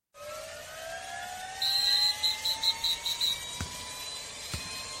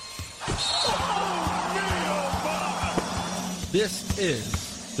This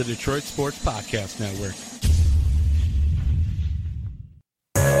is the Detroit Sports Podcast Network.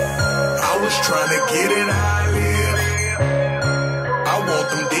 I was trying to get it how I live. I want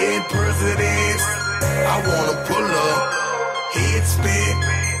them dead presidents. I want to pull up, head spin,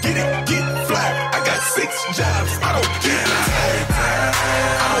 get it, get fly. I got 6 jobs, I don't get tired.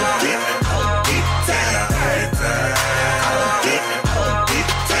 I don't get tired. I don't get tired.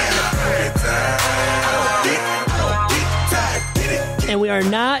 And we are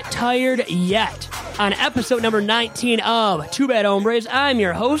not tired yet. On episode number 19 of Two Bad Hombres, I'm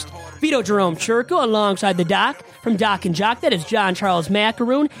your host, Vito Jerome Churko, alongside the Doc from Doc and Jock. That is John Charles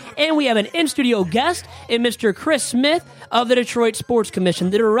Macaroon. And we have an in-studio guest in Mr. Chris Smith of the Detroit Sports Commission,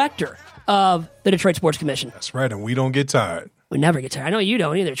 the director of the Detroit Sports Commission. That's right, and we don't get tired. We never get tired. I know you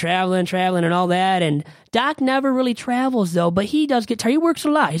don't either, traveling and all that. And Doc never really travels, though, but he does get tired. He works a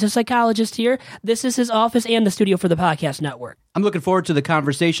lot. He's a psychologist here. This is his office and the studio for the podcast network. I'm looking forward to the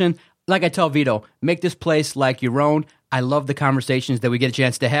conversation. Like I tell Vito, make this place like your own. I love the conversations that we get a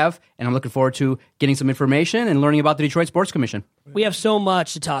chance to have, and I'm looking forward to getting some information and learning about the Detroit Sports Commission. We have so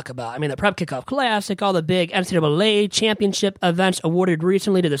much to talk about. I mean, the Prep Kickoff Classic, all the big NCAA championship events awarded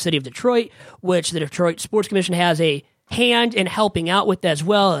recently to the city of Detroit, which the Detroit Sports Commission has a hand in helping out with, as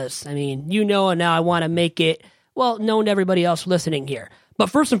well as, I mean, you know, and now I want to make it, well, known to everybody else listening here. But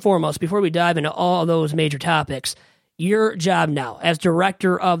first and foremost, before we dive into all those major topics, your job now as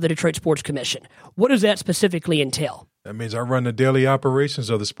director of the Detroit Sports Commission, what does that specifically entail? That means I run the daily operations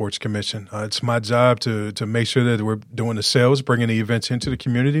of the Sports Commission. It's my job to make sure that we're doing the sales, bringing the events into the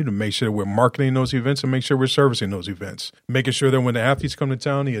community, to make sure that we're marketing those events and make sure we're servicing those events. Making sure that when the athletes come to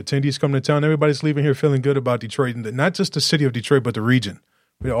town, the attendees come to town, everybody's leaving here feeling good about Detroit, and not just the city of Detroit, but the region.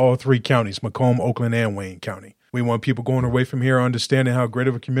 We're all 3 counties, Macomb, Oakland, and Wayne County. We want people going away from here understanding how great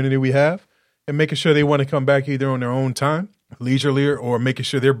of a community we have and making sure they want to come back either on their own time, leisurely, or making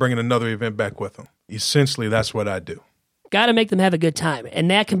sure they're bringing another event back with them. Essentially, that's what I do. Got to make them have a good time, and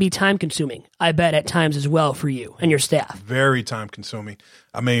that can be time-consuming, I bet, at times as well for you and your staff. Very time-consuming.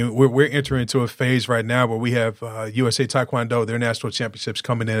 I mean, we're entering into a phase right now where we have USA Taekwondo, their national championships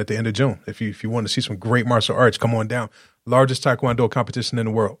coming in at the end of June. If you want to see some great martial arts, come on down. Largest Taekwondo competition in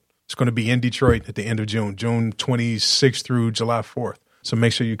the world. It's going to be in Detroit at the end of June 26th through July 4th. So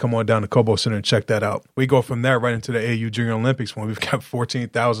make sure you come on down to Cobo Center and check that out. We go from there right into the AU Junior Olympics when we've got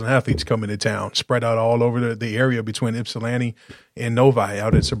 14,000 athletes coming to town, spread out all over the area between Ypsilanti and Novi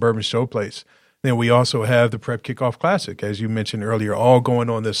out at Suburban Showplace. Then we also have the Prep Kickoff Classic, as you mentioned earlier, all going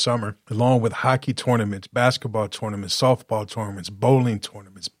on this summer, along with hockey tournaments, basketball tournaments, softball tournaments, bowling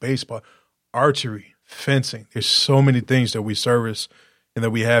tournaments, baseball, archery, fencing. There's so many things that we service and that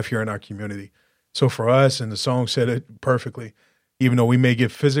we have here in our community. So for us, and the song said it perfectly, even though we may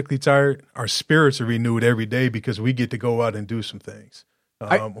get physically tired, our spirits are renewed every day because we get to go out and do some things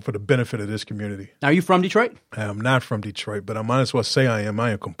for the benefit of this community. Are you from Detroit? I am not from Detroit, but I might as well say I am.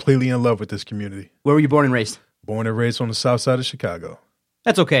 I am completely in love with this community. Where were you born and raised? Born and raised on the south side of Chicago.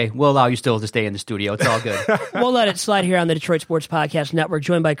 That's okay. We'll allow you still to stay in the studio. It's all good. We'll let it slide here on the Detroit Sports Podcast Network,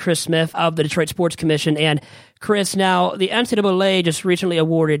 joined by Chris Smith of the Detroit Sports Commission. And Chris, now the NCAA just recently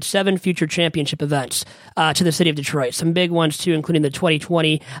awarded 7 future championship events to the city of Detroit. Some big ones, too, including the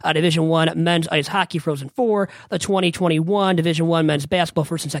 2020 Division I men's ice hockey Frozen Four, the 2021 Division I men's basketball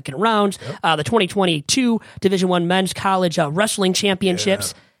first and second rounds, the 2022 Division I men's college wrestling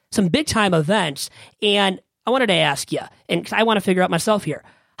championships, some big-time events. And I wanted to ask you, and I want to figure out myself here,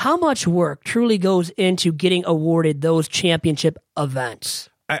 how much work truly goes into getting awarded those championship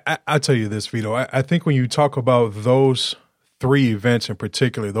events? I'll tell you this, Vito. I think when you talk about those 3 events in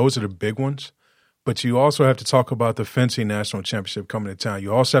particular, those are the big ones. But you also have to talk about the fencing national championship coming to town.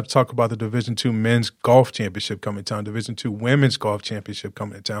 You also have to talk about the Division II men's golf championship coming to town, Division II women's golf championship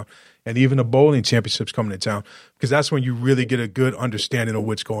coming to town, and even the bowling championships coming to town, because that's when you really get a good understanding of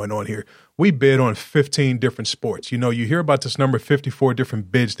what's going on here. We bid on 15 different sports. You know, you hear about this number, 54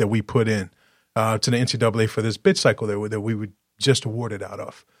 different bids that we put in to the NCAA for this bid cycle that we were just awarded out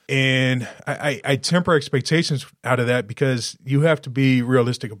of. And I temper expectations out of that because you have to be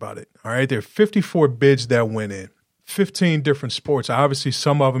realistic about it. All right. There are 54 bids that went in, 15 different sports. Obviously,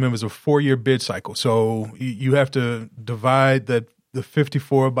 some of them, it was a 4-year bid cycle. So you have to divide the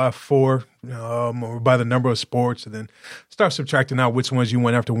 54 by 4 or by the number of sports and then start subtracting out which ones you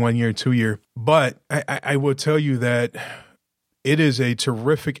went after 1 year, 2 year. But I will tell you that it is a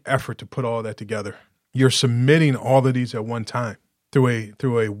terrific effort to put all that together. You're submitting all of these at one time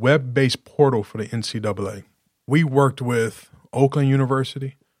through a web-based portal for the NCAA. We worked with Oakland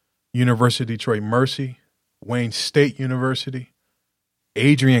University, University of Detroit Mercy, Wayne State University,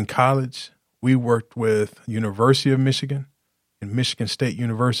 Adrian College. We worked with University of Michigan and Michigan State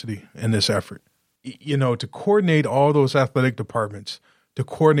University in this effort. To coordinate all those athletic departments, to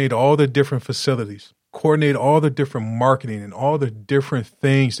coordinate all the different facilities, coordinate all the different marketing and all the different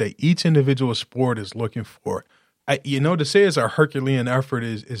things that each individual sport is looking for. To say it's a Herculean effort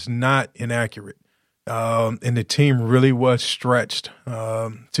is not inaccurate. And the team really was stretched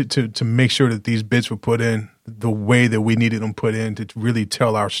to make sure that these bids were put in the way that we needed them put in to really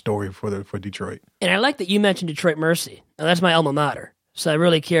tell our story for Detroit. And I like that you mentioned Detroit Mercy. Now, that's my alma mater. So I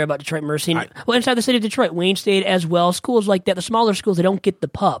really care about Detroit Mercy. Inside the city of Detroit, Wayne State as well, schools like that, the smaller schools, they don't get the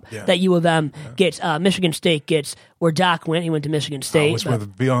pub that U of M gets, Michigan State gets, where Doc went. He went to Michigan State. I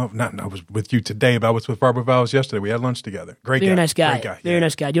was with you today, but I was with Barbara Vowles yesterday. We had lunch together. Great guy. Nice guy. Great guy. Very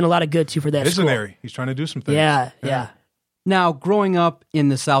nice guy. Doing a lot of good, too, for that Visionary. school. He's trying to do some things. Yeah. Now, growing up in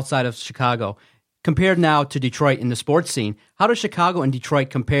the south side of Chicago, compared now to Detroit in the sports scene, how does Chicago and Detroit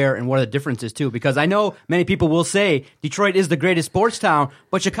compare, and what are the differences, too? Because I know many people will say Detroit is the greatest sports town,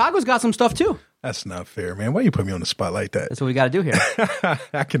 but Chicago's got some stuff, too. That's not fair, man. Why you put me on the spot like that? That's what we got to do here.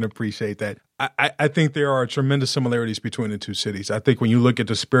 I can appreciate that. I think there are tremendous similarities between the two cities. I think when you look at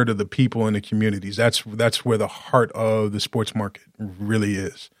the spirit of the people and the communities, that's where the heart of the sports market really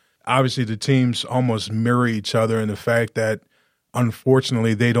is. Obviously, the teams almost mirror each other in the fact that,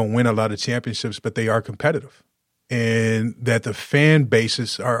 unfortunately, they don't win a lot of championships, but they are competitive. And that the fan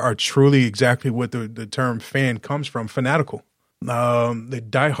bases are truly exactly what the term fan comes from, fanatical. The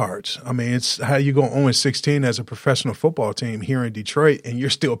diehards. I mean, it's how you go 0-16 as a professional football team here in Detroit, and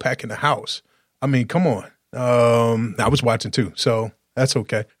you're still packing the house. I mean, come on. I was watching too, so that's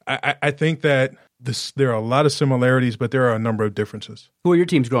okay. I think that there are a lot of similarities, but there are a number of differences. Who are your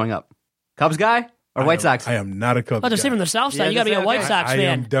teams growing up? Cubs guy or White Sox? I am not a Cubs guy. But to say from the south side, you got to be a White Sox fan. I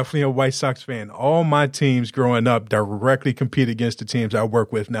am definitely a White Sox fan. All my teams growing up directly compete against the teams I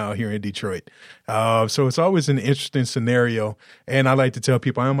work with now here in Detroit. So it's always an interesting scenario. And I like to tell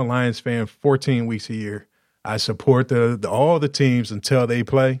people I'm a Lions fan 14 weeks a year. I support all the teams until they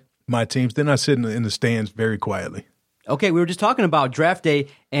play my teams. Then I sit in the stands very quietly. Okay, we were just talking about draft day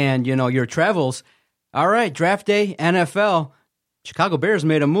and, your travels. All right, draft day, NFL. Chicago Bears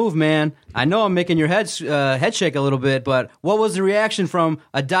made a move, man. I know I'm making your head shake a little bit, but what was the reaction from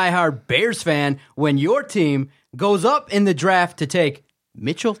a diehard Bears fan when your team goes up in the draft to take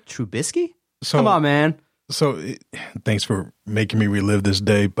Mitchell Trubisky? Come on, man. So thanks for making me relive this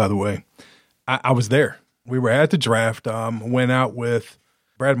day, by the way. I was there. We were at the draft, went out with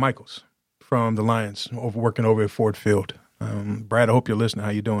Brad Michaels from the Lions, working over at Ford Field. Brad, I hope you're listening. How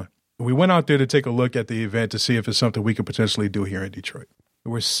you doing? We went out there to take a look at the event to see if it's something we could potentially do here in Detroit.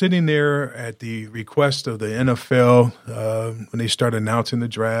 We're sitting there at the request of the NFL when they started announcing the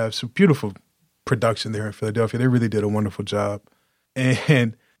draft. So beautiful production there in Philadelphia. They really did a wonderful job.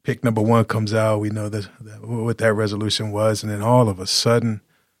 And pick number 1 comes out. We know what that resolution was. And then all of a sudden,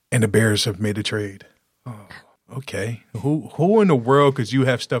 and the Bears have made a trade. Oh, okay. Who in the world could you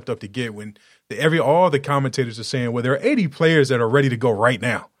have stepped up to get when all the commentators are saying, well, there are 80 players that are ready to go right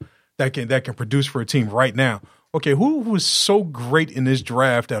now. That can produce for a team right now. Okay, who was so great in this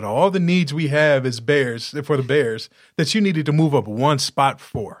draft that all the needs we have as for the Bears that you needed to move up one spot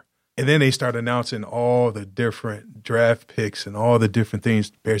for? And then they start announcing all the different draft picks and all the different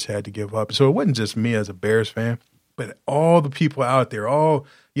things the Bears had to give up. So it wasn't just me as a Bears fan, but all the people out there, I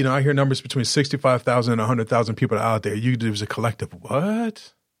hear numbers between 65,000 and 100,000 people out there. There was a collective,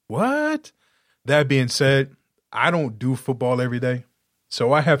 what? That being said, I don't do football every day.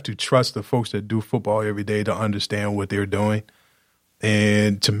 So I have to trust the folks that do football every day to understand what they're doing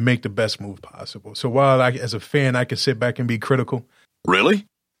and to make the best move possible. So while as a fan, I can sit back and be critical. Really?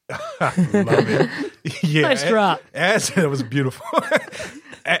 I love it. Yeah. Nice drop. That was beautiful.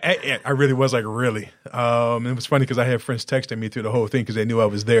 I really was like, really? It was funny because I had friends texting me through the whole thing because they knew I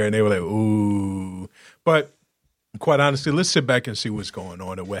was there and they were like, ooh. But quite honestly, let's sit back and see what's going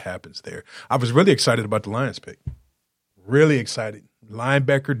on and what happens there. I was really excited about the Lions pick. Really excited.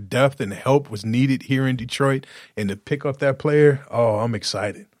 Linebacker depth and help was needed here in Detroit, and to pick up that player, I'm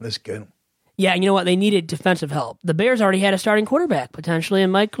excited. Let's get him. Yeah, and you know what? They needed defensive help. The Bears already had a starting quarterback, potentially,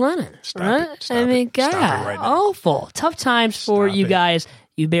 in Mike Glennon. Stop it God, right now. awful. Tough times for you guys,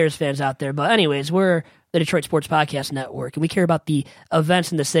 you Bears fans out there. But anyways, we're the Detroit Sports Podcast Network, and we care about the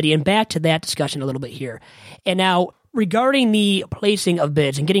events in the city. And back to that discussion a little bit here. And now, regarding the placing of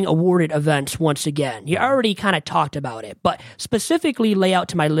bids and getting awarded events once again, you already kind of talked about it, but specifically lay out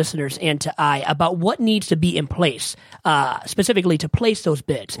to my listeners and to I about what needs to be in place, specifically to place those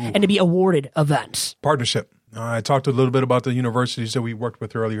bids and to be awarded events. Partnership. I talked a little bit about the universities that we worked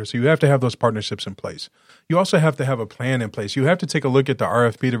with earlier. So you have to have those partnerships in place. You also have to have a plan in place. You have to take a look at the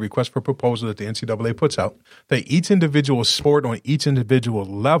RFP, the request for proposal that the NCAA puts out, that each individual sport on each individual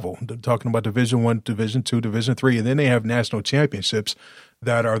level, they're talking about Division I, Division II, Division III, and then they have national championships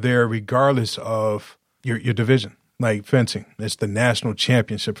that are there regardless of your division, like fencing. It's the national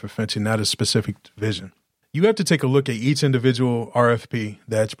championship for fencing, not a specific division. You have to take a look at each individual RFP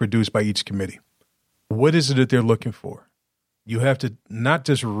that's produced by each committee. What is it that they're looking for? You have to not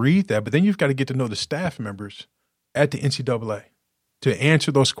just read that, but then you've got to get to know the staff members at the NCAA to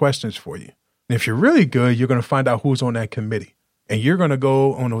answer those questions for you. And if you're really good, you're going to find out who's on that committee. And you're going to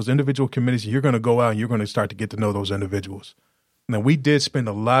go on those individual committees. You're going to go out and you're going to start to get to know those individuals. Now, we did spend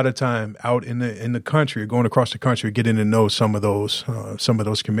a lot of time out in the country, going across the country, getting to know some of those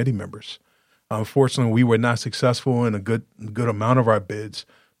committee members. Unfortunately, we were not successful in a good amount of our bids,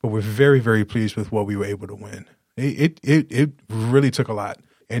 but we're very, very pleased with what we were able to win. It really took a lot.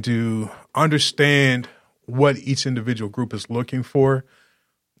 And to understand what each individual group is looking for,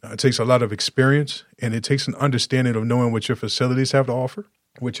 it takes a lot of experience, and it takes an understanding of knowing what your facilities have to offer,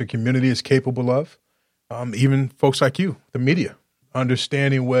 what your community is capable of, even folks like you, the media,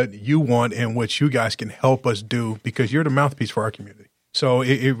 understanding what you want and what you guys can help us do because you're the mouthpiece for our community. So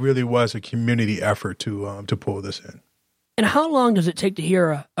it really was a community effort to pull this in. And how long does it take to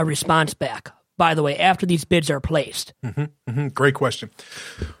hear a response back, by the way, after these bids are placed? Great question.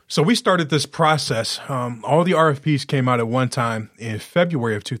 So we started this process. All the RFPs came out at one time in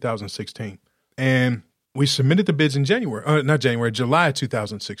February of 2016. And we submitted the bids in July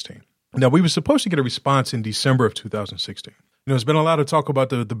 2016. Now, we were supposed to get a response in December of 2016. There's been a lot of talk about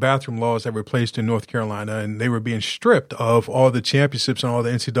the bathroom laws that were placed in North Carolina, and they were being stripped of all the championships and all the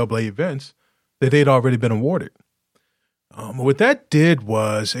NCAA events that they'd already been awarded. What that did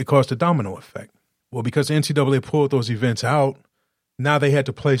was it caused a domino effect. Well, because the NCAA pulled those events out, now they had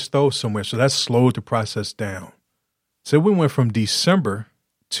to place those somewhere. So that slowed the process down. So we went from December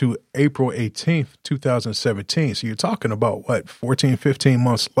to April 18th, 2017. So you're talking about, 14, 15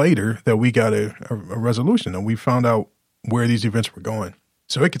 months later that we got a resolution and we found out where these events were going.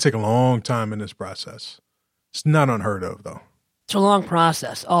 So it could take a long time in this process. It's not unheard of, though. It's a long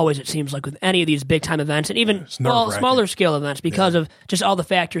process, always, it seems like, with any of these big-time events and even smaller scale events because of just all the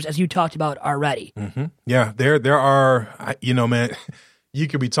factors, as you talked about already. Mm-hmm. Yeah, there are, man, you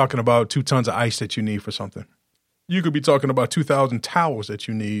could be talking about 2 tons of ice that you need for something. You could be talking about 2,000 towels that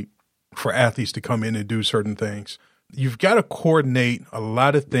you need for athletes to come in and do certain things. You've got to coordinate a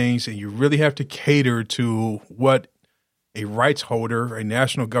lot of things, and you really have to cater to what a rights holder, a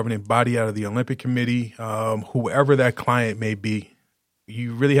national governing body out of the Olympic Committee, whoever that client may be,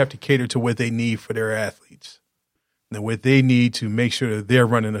 you really have to cater to what they need for their athletes and what they need to make sure that they're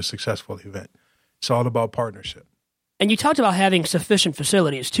running a successful event. It's all about partnership. And you talked about having sufficient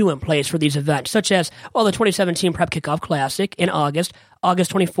facilities, too, in place for these events, such as, the 2017 Prep Kickoff Classic in August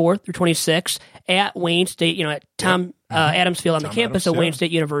 24th through 26th at Wayne State, at Tom Adams Field on the campus of Wayne State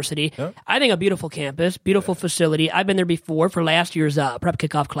University. Yep. I think a beautiful campus, beautiful facility. I've been there before for last year's Prep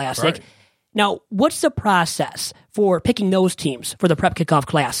Kickoff Classic. Right. Now, what's the process for picking those teams for the Prep Kickoff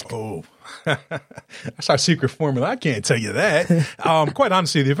Classic? Oh, that's our secret formula. I can't tell you that. Quite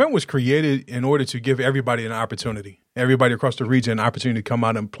honestly, the event was created in order to give everybody an opportunity, everybody across the region, an opportunity to come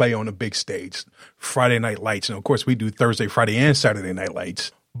out and play on a big stage, Friday Night Lights. And, of course, we do Thursday, Friday, and Saturday Night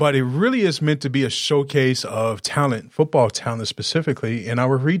Lights. But it really is meant to be a showcase of talent, football talent specifically, in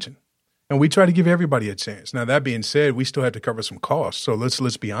our region. And we try to give everybody a chance. Now, that being said, we still have to cover some costs. So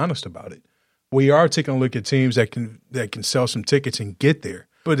let's be honest about it. We are taking a look at teams that can sell some tickets and get there.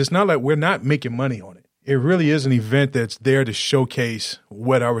 But it's not like we're not making money on it. It really is an event that's there to showcase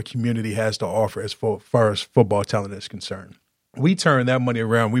what our community has to offer as far as football talent is concerned. We turn that money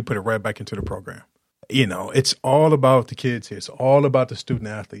around. We put it right back into the program. It's all about the kids here. It's all about the student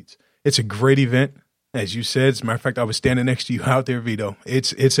athletes. It's a great event. As you said, as a matter of fact, I was standing next to you out there, Vito.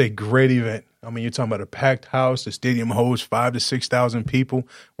 It's a great event. I mean, you're talking about a packed house. The stadium holds 5,000 to 6,000 people.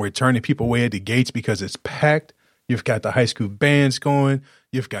 We're turning people away at the gates because it's packed. You've got the high school bands going.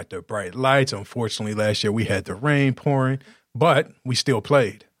 You've got the bright lights. Unfortunately, last year we had the rain pouring, but we still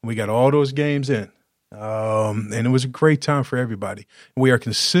played. We got all those games in, and it was a great time for everybody. We are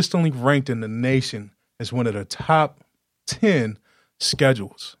consistently ranked in the nation as one of the top 10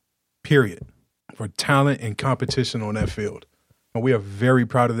 schedules, period, for talent and competition on that field. And we are very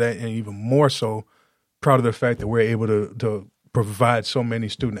proud of that, and even more so proud of the fact that we're able to provide so many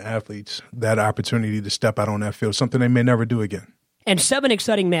student athletes that opportunity to step out on that field, something they may never do again. And 7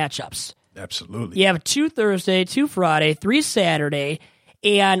 exciting matchups. Absolutely. You have 2 Thursday, 2 Friday, 3 Saturday,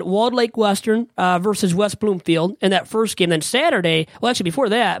 and Walled Lake Western versus West Bloomfield in that first game. Then Saturday, well, actually before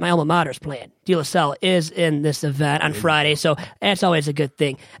that, my alma mater's playing. De La Salle is in this event on Friday, so that's always a good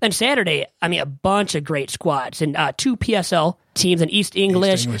thing. Then Saturday, I mean, a bunch of great squads and 2 PSL teams in East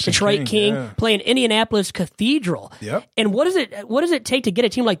English Detroit King playing Indianapolis Cathedral. Yep. And what does it take to get a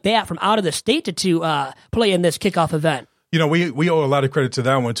team like that from out of the state to play in this kickoff event? You know, we owe a lot of credit to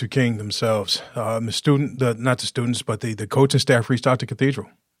that one to King themselves. Not the students, but the coaching staff reached out to Cathedral,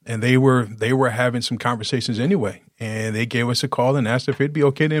 and they were having some conversations anyway, and they gave us a call and asked if it'd be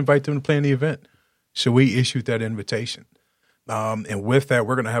okay to invite them to play in the event. So we issued that invitation. And with that,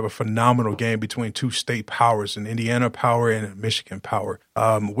 we're going to have a phenomenal game between 2 state powers, an Indiana power and a Michigan power.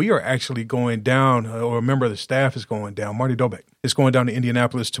 We are actually going down, or a member of the staff is going down, Marty Dobeck, is going down to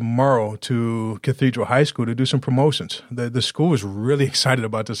Indianapolis tomorrow to Cathedral High School to do some promotions. The school is really excited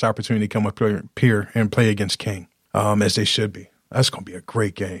about this opportunity to come up here and play against King, as they should be. That's going to be a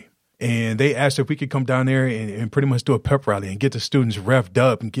great game. And they asked if we could come down there and pretty much do a pep rally and get the students revved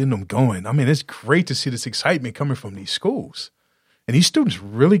up and getting them going. I mean, it's great to see this excitement coming from these schools. And these students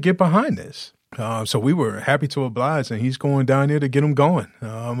really get behind this. So we were happy to oblige, and he's going down there to get them going.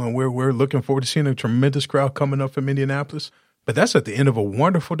 And we're looking forward to seeing a tremendous crowd coming up from Indianapolis. But that's at the end of a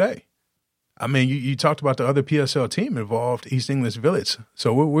wonderful day. I mean, you talked about the other PSL team involved, East English Village.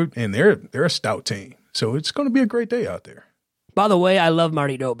 So they're a stout team. So it's going to be a great day out there. By the way, I love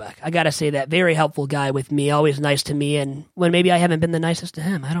Marty Dobeck. I got to say that. Very helpful guy with me, always nice to me. And when maybe I haven't been the nicest to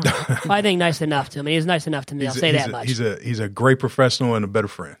him, I don't know. I think nice enough to him. He's nice enough to me. I'll say that much. He's a great professional and a better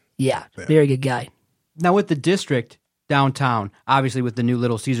friend. Yeah, very good guy. Now with the district downtown, obviously with the new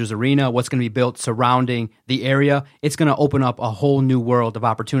Little Caesars Arena, what's going to be built surrounding the area, it's going to open up a whole new world of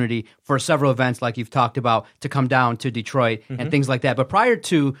opportunity for several events like you've talked about to come down to Detroit and things like that. But prior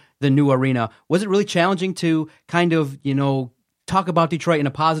to the new arena, was it really challenging to kind of, talk about Detroit in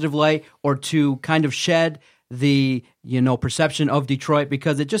a positive light, or to kind of shed the, perception of Detroit?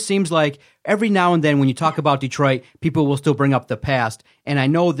 Because it just seems like every now and then when you talk about Detroit, people will still bring up the past. And I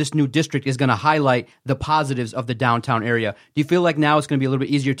know this new district is going to highlight the positives of the downtown area. Do you feel like now it's going to be a little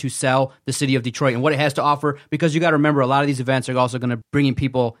bit easier to sell the city of Detroit and what it has to offer? Because you got to remember, a lot of these events are also going to bring in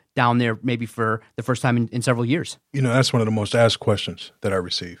people down there maybe for the first time in several years. That's one of the most asked questions that I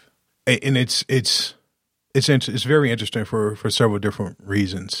receive. And it's very interesting for several different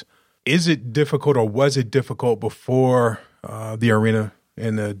reasons. Is it difficult, or was it difficult before the arena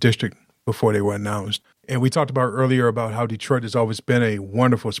and the district, before they were announced? And we talked about earlier about how Detroit has always been a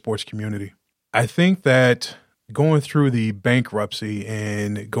wonderful sports community. I think that going through the bankruptcy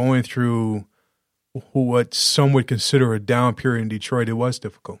and going through what some would consider a down period in Detroit, it was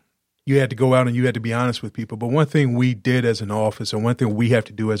difficult. You had to go out and you had to be honest with people. But one thing we did as an office, and one thing we have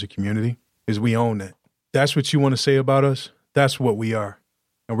to do as a community, is we own that. That's what you want to say about us. That's what we are.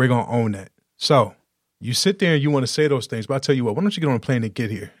 And we're going to own that. So you sit there and you want to say those things, but I'll tell you what, why don't you get on a plane and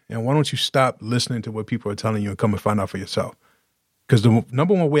get here? And why don't you stop listening to what people are telling you and come and find out for yourself? Because the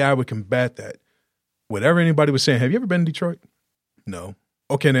number one way I would combat that, whatever anybody was saying, have you ever been to Detroit? No.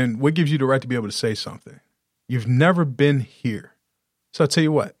 Okay, then what gives you the right to be able to say something? You've never been here. So I'll tell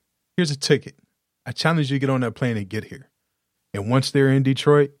you what, here's a ticket. I challenge you to get on that plane and get here. And once they're in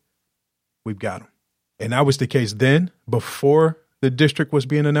Detroit, we've got them. And that was the case then, before the district was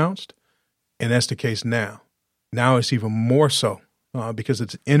being announced. And that's the case now. Now it's even more so because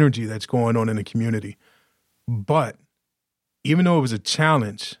it's energy that's going on in the community. But even though it was a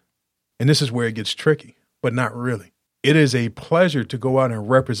challenge, and this is where it gets tricky, but not really, it is a pleasure to go out and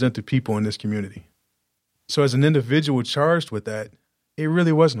represent the people in this community. So as an individual charged with that, it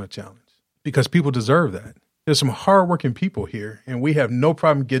really wasn't a challenge because people deserve that. There's some hardworking people here, and we have no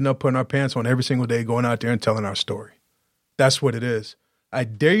problem getting up, putting our pants on every single day, going out there and telling our story. That's what it is. I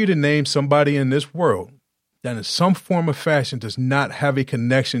dare you to name somebody in this world that in some form or fashion does not have a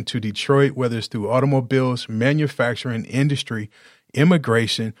connection to Detroit, whether it's through automobiles, manufacturing, industry,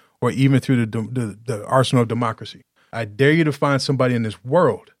 immigration, or even through the arsenal of democracy. I dare you to find somebody in this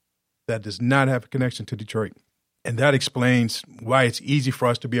world that does not have a connection to Detroit. And that explains why it's easy for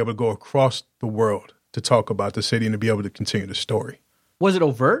us to be able to go across the world to talk about the city and to be able to continue the story. Was it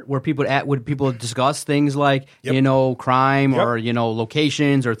overt? Would people discuss things like, crime or,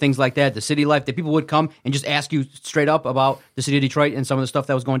 locations or things like that, the city life, that people would come and just ask you straight up about the city of Detroit and some of the stuff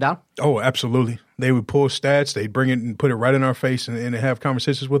that was going down? Oh, absolutely. They would pull stats, they'd bring it and put it right in our face and have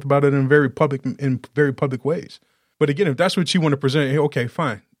conversations about it in very public ways. But again, if that's what you want to present, okay,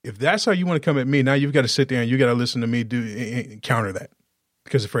 fine. If that's how you want to come at me, now you've got to sit there and you got to listen to me and counter that.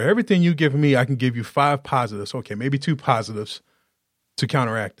 Because for everything you give me, I can give you 5 positives, okay, maybe 2 positives to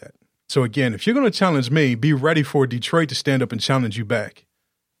counteract that. So again, if you're going to challenge me, be ready for Detroit to stand up and challenge you back.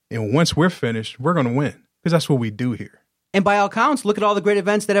 And once we're finished, we're going to win because that's what we do here. And by all counts, look at all the great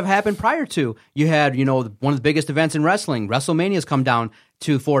events that have happened prior to. You had, one of the biggest events in wrestling. WrestleMania's come down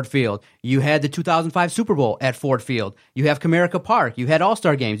to Ford Field. You had the 2005 Super Bowl at Ford Field. You have Comerica Park. You had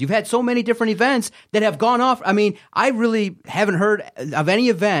All-Star Games. You've had so many different events that have gone off. I mean, I really haven't heard of any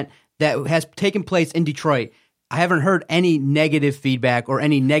event that has taken place in Detroit. I haven't heard any negative feedback or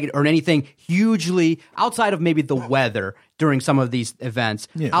any negative or anything hugely outside of maybe the weather during some of these events.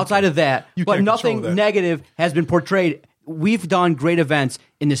 Yeah, outside of that, but nothing negative has been portrayed. We've done great events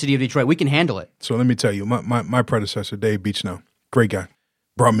in the city of Detroit. We can handle it. So let me tell you, my predecessor, Dave Beechnow, great guy,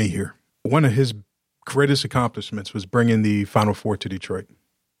 brought me here. One of his greatest accomplishments was bringing the Final Four to Detroit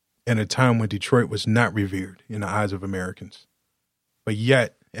in a time when Detroit was not revered in the eyes of Americans. But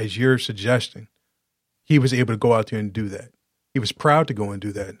yet, as you're suggesting, he was able to go out there and do that. He was proud to go and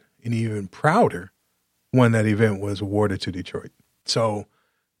do that. And even prouder when that event was awarded to Detroit. So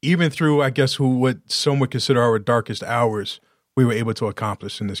even through, I guess, what some would consider our darkest hours, we were able to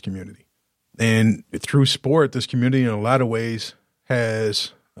accomplish in this community. And through sport, this community in a lot of ways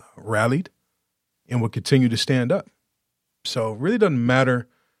has rallied and will continue to stand up. So it really doesn't matter.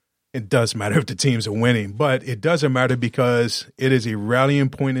 It does matter if the teams are winning, but it doesn't matter because it is a rallying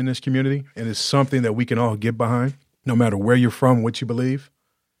point in this community, and it's something that we can all get behind. No matter where you're from, what you believe,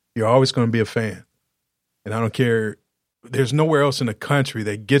 you're always going to be a fan. And I don't care. There's nowhere else in the country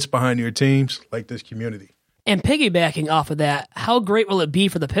that gets behind your teams like this community. And piggybacking off of that, how great will it be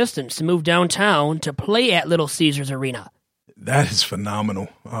for the Pistons to move downtown to play at Little Caesars Arena? That is phenomenal.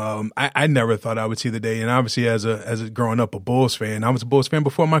 I never thought I would see the day. And obviously, as a growing up a Bulls fan, I was a Bulls fan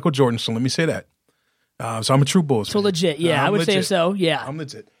before Michael Jordan, so let me say that. So I'm a true Bulls fan. So legit, yeah, I would say so, yeah. I'm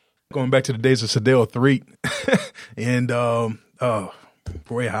legit. Going back to the days of Sedale Threatt and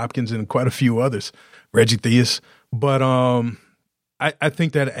Roy Hopkins and quite a few others, Reggie Theus. But I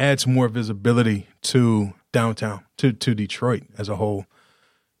think that adds more visibility to downtown, to Detroit as a whole.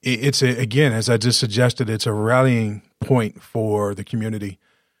 It's again, as I just suggested, it's a rallying point for the community.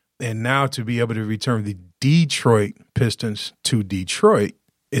 And now to be able to return the Detroit Pistons to Detroit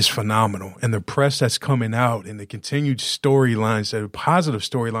is phenomenal. And the press that's coming out and the continued storylines, the positive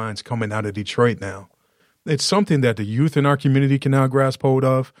storylines coming out of Detroit now, it's something that the youth in our community can now grasp hold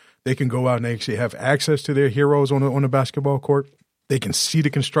of. They can go out and actually have access to their heroes on the basketball court. They can see the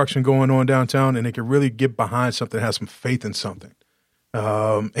construction going on downtown, and they can really get behind something, have some faith in something.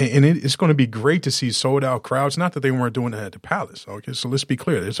 And it's going to be great to see sold-out crowds. Not that they weren't doing that at the Palace. Okay, so let's be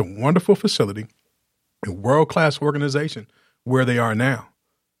clear. It's a wonderful facility, a world-class organization where they are now.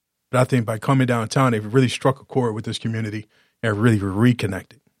 But I think by coming downtown, they've really struck a chord with this community and really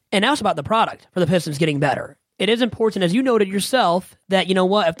reconnected. And now it's about the product for the Pistons getting better. It is important, as you noted yourself, that, you know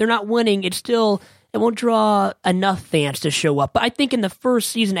what, if they're not winning, it won't draw enough fans to show up. But I think in the first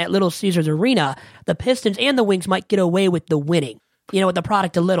season at Little Caesars Arena, the Pistons and the Wings might get away with the winning, with the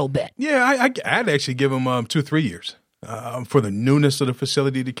product a little bit. Yeah, I'd actually give them 2-3 years for the newness of the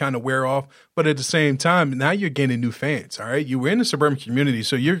facility to kind of wear off. But at the same time, now you're gaining new fans, all right? You were in the suburban community,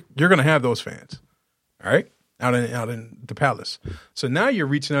 so you're going to have those fans, all right? Out in the Palace. So now you're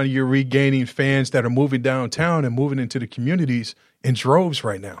reaching out and you're regaining fans that are moving downtown and moving into the communities in droves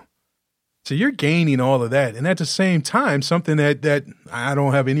right now. So you're gaining all of that. And at the same time, something that I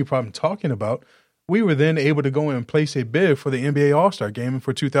don't have any problem talking about, we were then able to go in and place a bid for the NBA All-Star Game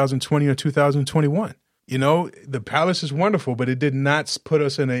for 2020 or 2021. The Palace is wonderful, but it did not put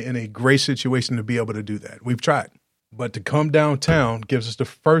us in a great situation to be able to do that. We've tried. But to come downtown gives us the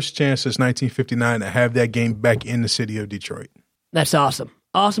first chance since 1959 to have that game back in the city of Detroit. That's awesome.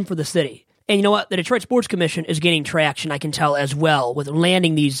 Awesome for the city. And you know what? The Detroit Sports Commission is gaining traction, I can tell, as well, with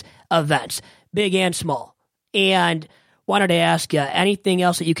landing these events, big and small. And wanted to ask you, anything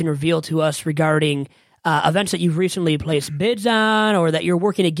else that you can reveal to us regarding events that you've recently placed bids on or that you're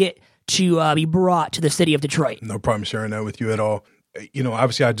working to get to be brought to the city of Detroit? No problem sharing that with you at all.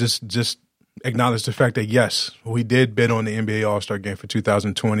 Obviously, I just acknowledge the fact that, yes, we did bid on the NBA All-Star Game for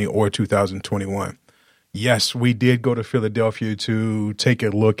 2020 or 2021. Yes, we did go to Philadelphia to take a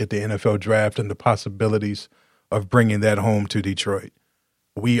look at the NFL draft and the possibilities of bringing that home to Detroit.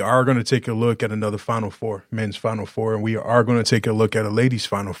 We are going to take a look at another Final Four, men's Final Four, and we are going to take a look at a ladies'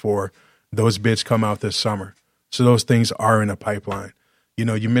 Final Four. Those bids come out this summer. So those things are in the pipeline.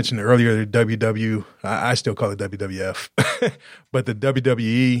 You mentioned earlier the I still call it WWF, but the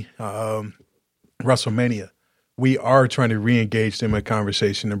WWE WrestleMania, we are trying to re-engage them in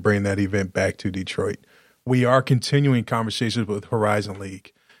conversation and bring that event back to Detroit. We are continuing conversations with Horizon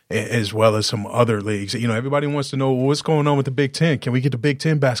League as well as some other leagues. Everybody wants to know what's going on with the Big Ten. Can we get the Big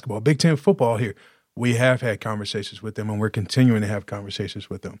Ten basketball, Big Ten football here? We have had conversations with them, and we're continuing to have conversations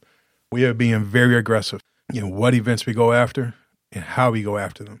with them. We are being very aggressive in what events we go after and how we go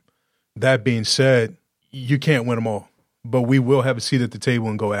after them. That being said, you can't win them all, but we will have a seat at the table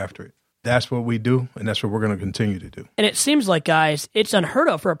and go after it. That's what we do, and that's what we're going to continue to do. And it seems like, guys, it's unheard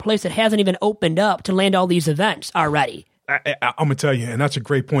of for a place that hasn't even opened up to land all these events already. I'm going to tell you, and that's a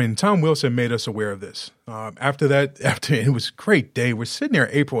great point. And Tom Wilson made us aware of this. After it was a great day. We're sitting there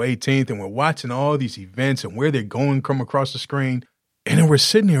April 18th, and we're watching all these events and where they're going come across the screen. And then we're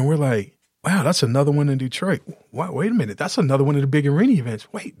sitting there, and we're like, wow, that's another one in Detroit. Wait a minute. That's another one of the big arena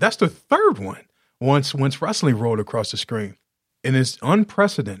events. Wait, that's the third one once wrestling rolled across the screen. And it's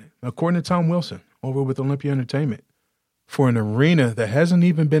unprecedented, according to Tom Wilson, over with Olympia Entertainment, for an arena that hasn't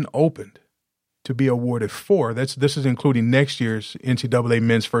even been opened to be awarded 4. This is including next year's NCAA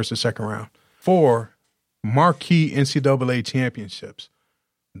men's first and second round. 4 marquee NCAA championships.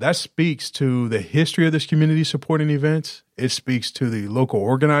 That speaks to the history of this community supporting events. It speaks to the local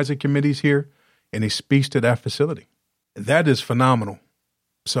organizing committees here, and it speaks to that facility. That is phenomenal.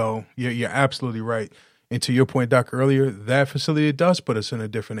 So you're absolutely right. And to your point, Doc, earlier, that facility does put us in a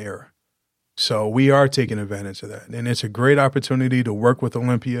different era. So we are taking advantage of that. And it's a great opportunity to work with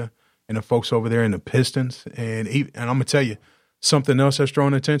Olympia and the folks over there in the Pistons. And I'm going to tell you, something else that's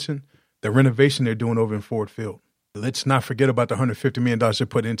drawing attention, the renovation they're doing over in Ford Field. Let's not forget about the $150 million they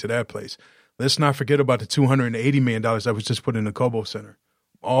put into that place. Let's not forget about the $280 million that was just put in the Cobo Center.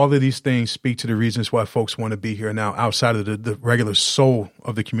 All of these things speak to the reasons why folks want to be here now outside of the regular soul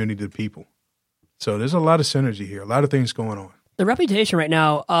of the community, the people. So there's a lot of synergy here, a lot of things going on. The reputation right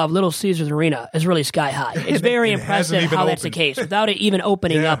now of Little Caesars Arena is really sky high. It's very impressive how that's the case without it even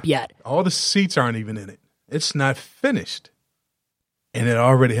opening up yet. All the seats aren't even in it. It's not finished. And it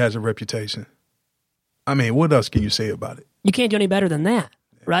already has a reputation. I mean, what else can you say about it? You can't do any better than that,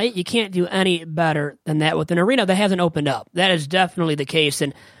 right? You can't do any better than that with an arena that hasn't opened up. That is definitely the case.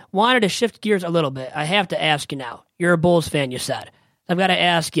 And wanted to shift gears a little bit. I have to ask you now. You're a Bulls fan, you said. I've got to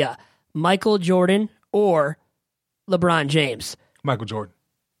ask you, Michael Jordan or LeBron James? Michael Jordan.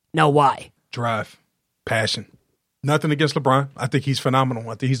 Now, why? Drive, passion. Nothing against LeBron. I think he's phenomenal.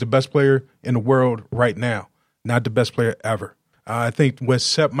 I think he's the best player in the world right now, not the best player ever. I think what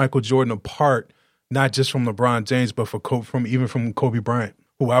set Michael Jordan apart, not just from LeBron James, but from Kobe Bryant,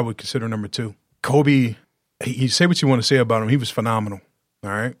 who I would consider number 2. Kobe, you say what you want to say about him. He was phenomenal, all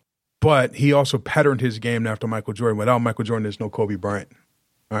right? But he also patterned his game after Michael Jordan. Without Michael Jordan, there's no Kobe Bryant.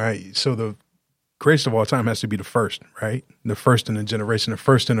 All right, so the greatest of all time has to be the first, right? The first in a generation, the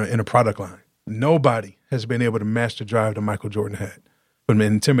first in a product line. Nobody has been able to match the drive that Michael Jordan had. From the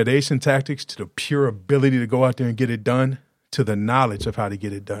intimidation tactics to the pure ability to go out there and get it done, to the knowledge of how to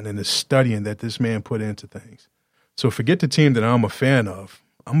get it done and the studying that this man put into things. So forget the team that I'm a fan of.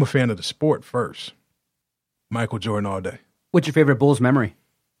 I'm a fan of the sport first. Michael Jordan all day. What's your favorite Bulls memory?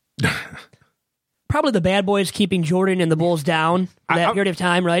 Probably the Bad Boys keeping Jordan and the Bulls down for that period of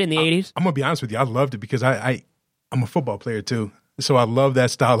time, right, in the 80s. I'm going to be honest with you. I loved it because I'm a football player too. So I love that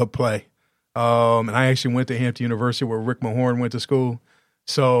style of play. And I actually went to Hampton University where Rick Mahorn went to school.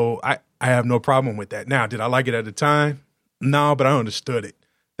 So I have no problem with that. Now, did I like it at the time? No, but I understood it.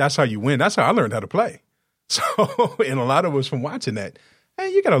 That's how you win. That's how I learned how to play. So, and a lot of us from watching that, hey,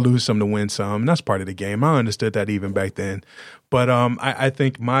 you got to lose some to win some. And that's part of the game. I understood that even back then. But I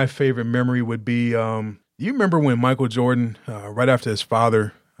think my favorite memory would be, you remember when Michael Jordan, right after his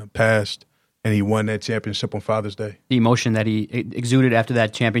father passed, and he won that championship on Father's Day? The emotion that he exuded after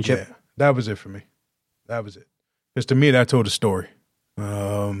that championship? Yeah, that was it for me. That was it. Because to me, that told a story.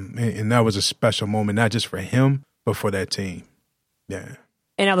 And that was a special moment, not just for him, but for that team. Yeah.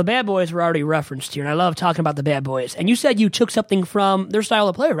 And now the Bad Boys were already referenced here, and I love talking about the Bad Boys. And you said you took something from their style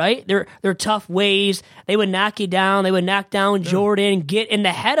of play, right? Their tough ways. They would knock you down. They would knock down Jordan, get in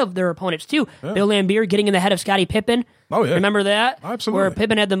the head of their opponents, too. Yeah. Bill Laimbeer getting in the head of Scottie Pippen. Oh, yeah. Remember that? Absolutely. Where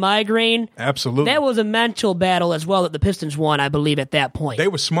Pippen had the migraine. Absolutely. That was a mental battle as well that the Pistons won, I believe, at that point. They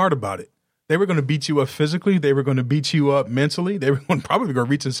were smart about it. They were going to beat you up physically. They were going to beat you up mentally. They were probably going to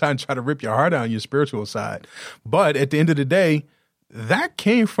reach inside and try to rip your heart out on your spiritual side. But at the end of the day, that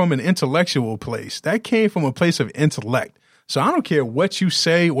came from an intellectual place. That came from a place of intellect. So I don't care what you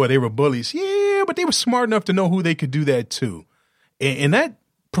say, well, they were bullies. Yeah, but they were smart enough to know who they could do that to. And that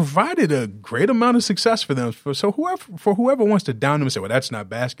provided a great amount of success for them. So whoever wants to down them and say, well, that's not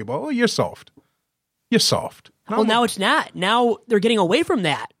basketball. Oh, you're soft. You're soft. Well, now it's not. Now they're getting away from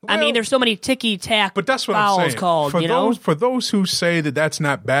that. Well, I mean, there's so many ticky-tack but that's what fouls I'm saying. called, For those who say that that's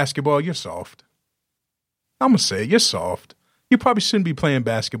not basketball, you're soft. I'm going to say it, you're soft. you probably shouldn't be playing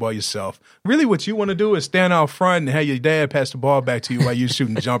basketball yourself. Really, what you want to do is stand out front and have your dad pass the ball back to you while you're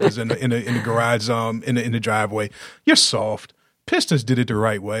shooting jumpers in the garage, in the driveway. You're soft. Pistons did it the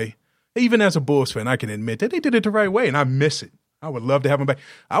right way. Even as a Bulls fan, I can admit that they did it the right way, and I miss it. I would love to have him back.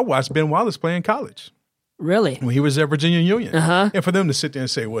 I watched Ben Wallace play in college. Really? When he was at Virginia Union. Uh-huh. And for them to sit there and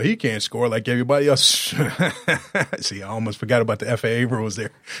say, well, he can't score like everybody else. See, I almost forgot about the FAA rules there.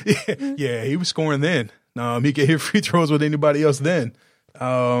 Yeah, he was scoring then. He could hit free throws with anybody else then.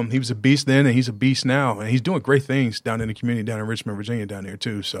 He was a beast then, and he's a beast now. And he's doing great things down in the community down in Richmond, Virginia down there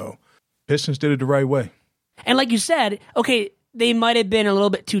too. So Pistons did it the right way. And like you said, okay, they might have been a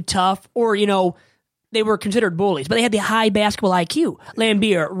little bit too tough or, they were considered bullies, but they had the high basketball IQ.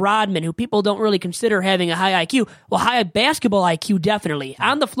 Lambier, Rodman, who people don't really consider having a high IQ. Well, high basketball IQ, definitely.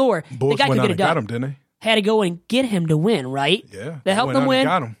 On the floor, Bulls the guy could get it done. got him, didn't they? Had to go and get him to win, right? Yeah. They helped him win.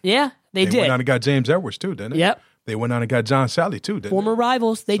 Got him. Yeah, they did. Went out and got James Edwards too, didn't they? Yep. They went out and got John Sally too, didn't Former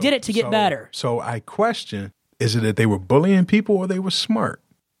rivals. They did it to get better. So I question, is it that they were bullying people or they were smart?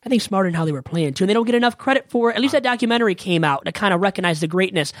 I think smarter in how they were playing, too. And they don't get enough credit for it. At least that documentary came out to kind of recognize the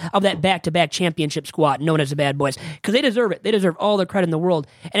greatness of that back-to-back championship squad known as the Bad Boys. Because they deserve it. They deserve all the credit in the world.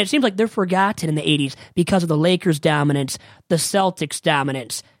 And it seems like they're forgotten in the 80s because of the Lakers' dominance, the Celtics'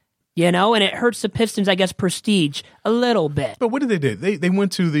 dominance. And it hurts the Pistons, I guess, prestige a little bit. But what did they do? They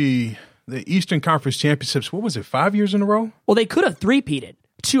went to the Eastern Conference Championships, what was it, 5 years in a row? Well, they could have three-peated.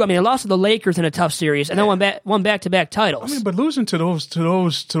 They lost to the Lakers in a tough series, and then won back-to-back titles. But losing to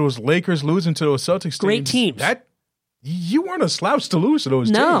those Lakers, losing to those Celtics, great teams. That you weren't a slouch to lose to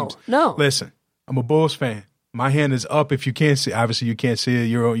those teams. No. Listen, I'm a Bulls fan. My hand is up. If you can't see, obviously you can't see it.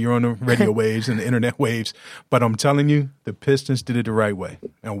 You're on the radio waves and the internet waves. But I'm telling you, the Pistons did it the right way,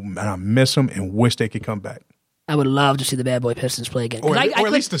 and I miss them and wish they could come back. I would love to see the Bad Boy Pistons play again. Or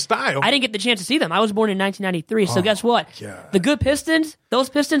at least the style. I didn't get the chance to see them. I was born in 1993, so guess what? God. The good Pistons, those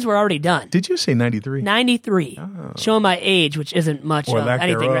Pistons were already done. Did you say 93? 93. Oh. Showing my age, which isn't much or of lack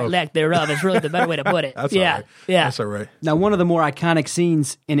anything. thereof. Lack thereof is really the better way to put it. That's yeah. all right. Yeah. That's all right. Now, one of the more iconic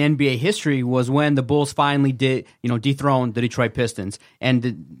scenes in NBA history was when the Bulls finally dethroned the Detroit Pistons.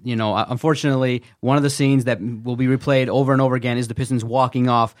 And, unfortunately, one of the scenes that will be replayed over and over again is the Pistons walking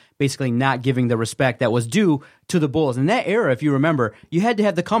off, basically not giving the respect that was due to the Bulls. In that era, if you remember, you had to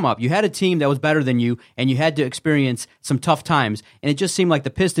have the come up. You had a team that was better than you, and you had to experience some tough times. And it just seemed like the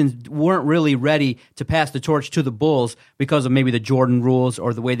Pistons weren't really ready to pass the torch to the Bulls because of maybe the Jordan rules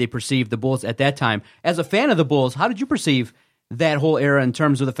or the way they perceived the Bulls at that time. As a fan of the Bulls, how did you perceive that whole era in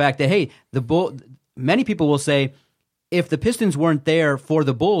terms of the fact that, hey, many people will say, if the Pistons weren't there for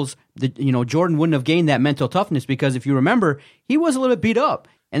the Bulls, Jordan wouldn't have gained that mental toughness because if you remember, he was a little bit beat up.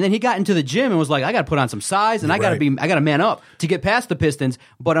 And then he got into the gym and was like, I got to put on some size and I got to man up to get past the Pistons.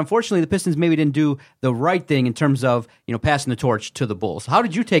 But unfortunately, the Pistons maybe didn't do the right thing in terms of, passing the torch to the Bulls. How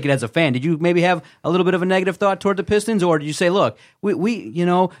did you take it as a fan? Did you maybe have a little bit of a negative thought toward the Pistons, or did you say, look,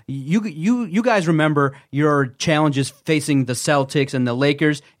 you guys remember your challenges facing the Celtics and the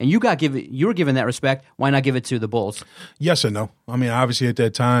Lakers, and you were given that respect. Why not give it to the Bulls? Yes or no? I mean, obviously at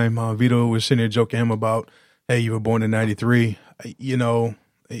that time, Vito was sitting there joking him about, hey, you were born in 93.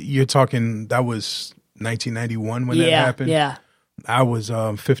 You're talking, that was 1991 when that happened. Yeah. I was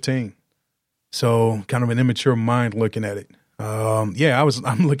 15. So kind of an immature mind looking at it. I'm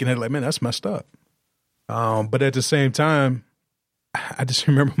looking at it like, man, that's messed up. But at the same time, I just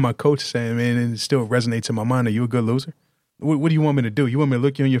remember my coach saying, man, and it still resonates in my mind, are you a good loser? What do you want me to do? You want me to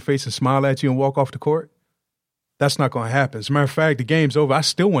look you in your face and smile at you and walk off the court? That's not going to happen. As a matter of fact, the game's over. I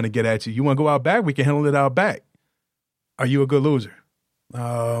still want to get at you. You want to go out back? We can handle it out back. Are you a good loser?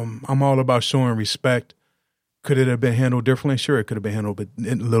 I'm all about showing respect. Could it have been handled differently? Sure, it could have been handled a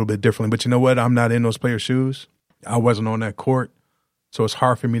little bit differently. But you know what? I'm not in those players' shoes. I wasn't on that court. So it's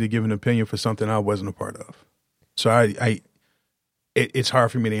hard for me to give an opinion for something I wasn't a part of. So it's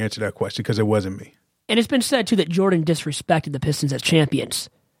hard for me to answer that question because it wasn't me. And it's been said, too, that Jordan disrespected the Pistons as champions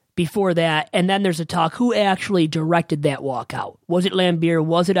before that. And then there's a talk, who actually directed that walkout? Was it Lambier?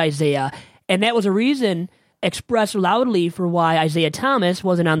 Was it Isaiah? And that was a reason expressed loudly for why Isaiah Thomas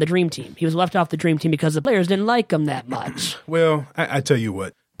wasn't on the Dream Team. He was left off the Dream Team because the players didn't like him that much. Well, I tell you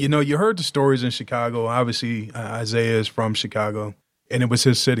what. You heard the stories in Chicago. Obviously, Isaiah is from Chicago, and it was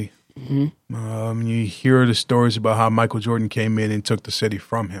his city. Mm-hmm. You hear the stories about how Michael Jordan came in and took the city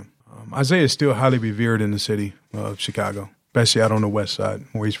from him. Isaiah is still highly revered in the city of Chicago, especially out on the west side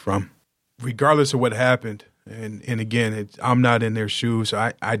where he's from. Regardless of what happened, and again, I'm not in their shoes.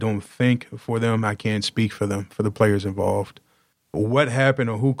 I don't think for them. I can't speak for them, for the players involved. What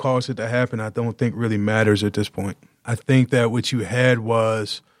happened or who caused it to happen, I don't think really matters at this point. I think that what you had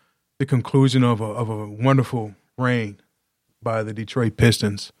was the conclusion of a wonderful reign by the Detroit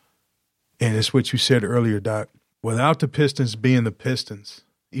Pistons. And it's what you said earlier, Doc. Without the Pistons being the Pistons,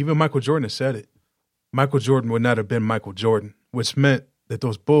 even Michael Jordan has said it, Michael Jordan would not have been Michael Jordan, which meant that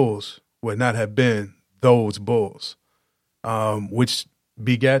those Bulls would not have been those Bulls, which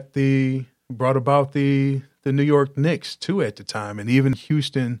brought about the New York Knicks, too, at the time, and even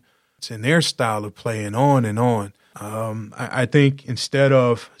Houston and their style of play and on and on. I think instead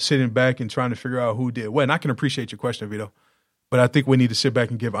of sitting back and trying to figure out who did what, and I can appreciate your question, Vito, but I think we need to sit back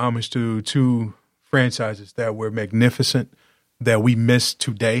and give homage to two franchises that were magnificent, that we miss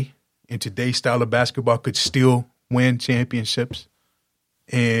today, and today's style of basketball could still win championships,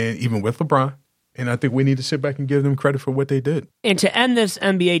 and even with LeBron. And I think we need to sit back and give them credit for what they did. And to end this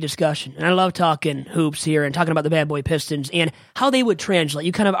NBA discussion, and I love talking hoops here and talking about the Bad Boy Pistons and how they would translate.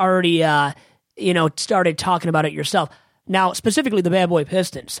 You kind of already, started talking about it yourself. Now, specifically the Bad Boy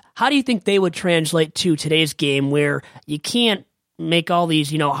Pistons, how do you think they would translate to today's game where you can't make all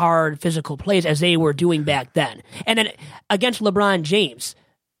these, hard physical plays as they were doing back then? And then against LeBron James,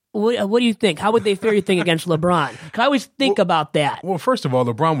 what do you think? How would they fare, you think, against LeBron? 'Cause I always think about that. Well, first of all,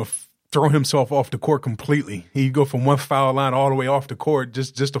 LeBron would throw himself off the court completely. He'd go from one foul line all the way off the court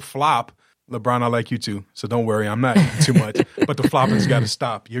just to flop. LeBron, I like you too, so don't worry. I'm not too much, but the flopping's got to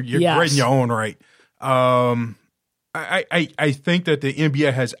stop. You're great in your own right. I think that the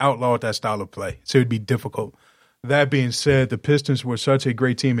NBA has outlawed that style of play, so it'd be difficult. That being said, the Pistons were such a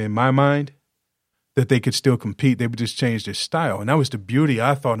great team in my mind that they could still compete. They would just change their style, and that was the beauty,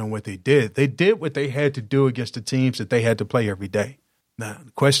 I thought, in what they did. They did what they had to do against the teams that they had to play every day. Now,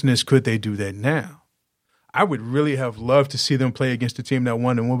 the question is, could they do that now? I would really have loved to see them play against the team that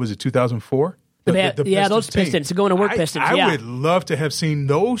won in, 2004? Those Pistons, the going to work Pistons. I would love to have seen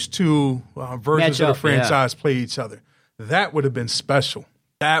those two versions of the franchise play each other. That would have been special.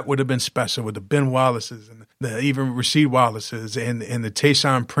 That would have been special with the Ben Wallaces and even Rasheed Wallaces and the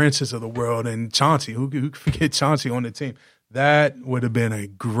Tayshaun Princes of the world and Chauncey. Who could forget Chauncey on the team? That would have been a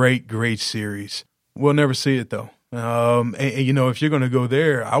great, great series. We'll never see it, though. If you're going to go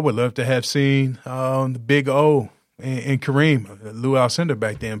there, I would love to have seen the Big O and Kareem, Lou Alcindor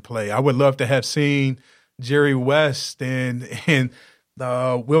back then play. I would love to have seen Jerry West and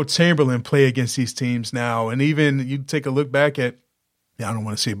Wilt Chamberlain play against these teams now. And even you take a look back at, I don't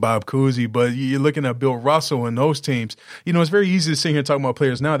want to say Bob Cousy, but you're looking at Bill Russell and those teams. It's very easy to sit here and talk about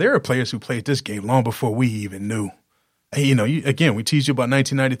players now. There are players who played this game long before we even knew. Again, we teased you about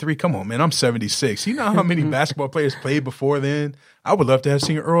 1993. Come on, man, I'm 76. You know how many basketball players played before then? I would love to have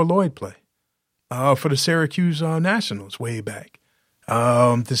seen Earl Lloyd play for the Syracuse Nationals way back.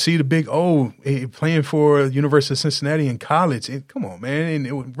 To see the Big O playing for University of Cincinnati in college. Come on, man.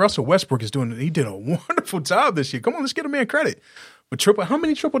 And Russell Westbrook he did a wonderful job this year. Come on, let's get a man credit. But how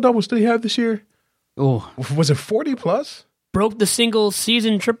many triple-doubles did he have this year? Oh, was it 40 plus? Broke the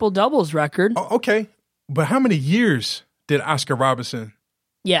single-season triple-doubles record. Oh, okay. But how many years did Oscar Robertson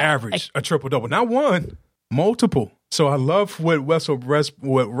average a triple-double? Not one, multiple. So I love what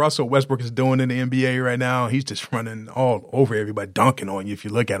Russell Westbrook is doing in the NBA right now. He's just running all over everybody, dunking on you if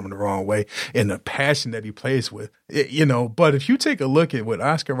you look at him the wrong way, and the passion that he plays with. But if you take a look at what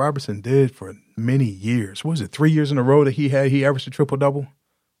Oscar Robertson did for many years, what was it, 3 years in a row that he averaged a triple-double?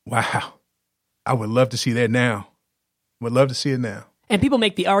 Wow. I would love to see that now. Would love to see it now. And people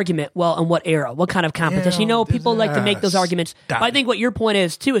make the argument, well, in what era? What kind of competition? People like to make those arguments. But I think what your point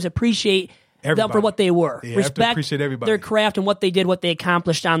is, too, is appreciate them for what they were. Yeah, respect their craft and what they did, what they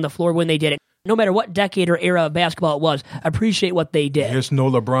accomplished on the floor when they did it. No matter what decade or era of basketball it was, appreciate what they did. There's no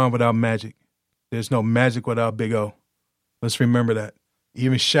LeBron without Magic. There's no Magic without Big O. Let's remember that.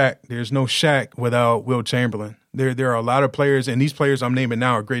 Even Shaq, there's no Shaq without Wilt Chamberlain. There are a lot of players, and these players I'm naming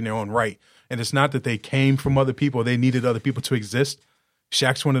now are great in their own right. And it's not that they came from other people. They needed other people to exist.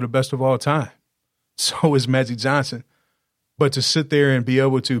 Shaq's one of the best of all time. So is Magic Johnson. But to sit there and be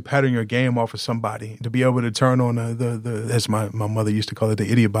able to pattern your game off of somebody, to be able to turn on the as my mother used to call it, the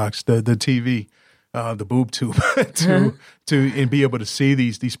idiot box, the TV, the boob tube, and be able to see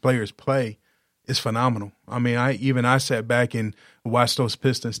these players play is phenomenal. I mean, I sat back and watched those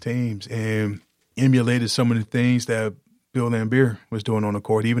Pistons teams and emulated some of the things that Bill Laimbeer was doing on the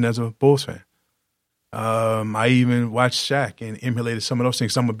court, even as a Bulls fan. I even watched Shaq and emulated some of those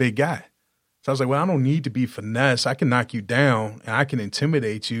things. I'm a big guy. So I was like, well, I don't need to be finesse. I can knock you down and I can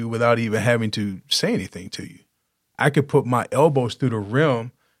intimidate you without even having to say anything to you. I could put my elbows through the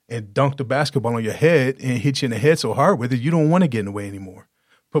rim and dunk the basketball on your head and hit you in the head so hard with it, you don't want to get in the way anymore.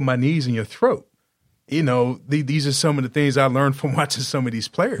 Put my knees in your throat. These are some of the things I learned from watching some of these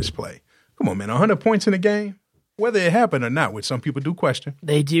players play. Come on, man, 100 points in a game, whether it happened or not, which some people do question.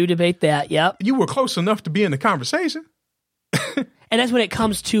 They do debate that, yep. You were close enough to be in the conversation. And that's when it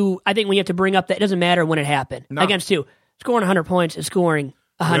comes to, I think when you have to bring up that it doesn't matter when it happened. No. Against who? Scoring 100 points is scoring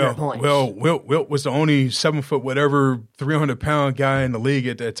 100 points. Well, Wilt was the only 7-foot, whatever, 300-pound guy in the league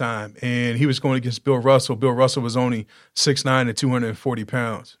at that time. And he was going against Bill Russell. Bill Russell was only 6'9" and 240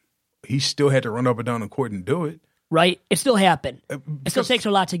 pounds. He still had to run up and down the court and do it. Right? It still happened. It still takes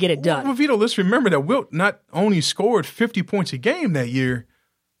a lot to get it done. Well, Vito, let's remember that Wilt not only scored 50 points a game that year,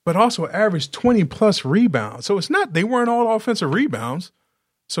 but also averaged 20-plus rebounds. So it's not they weren't all offensive rebounds.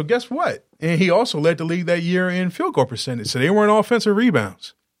 So guess what? And he also led the league that year in field goal percentage. So they weren't offensive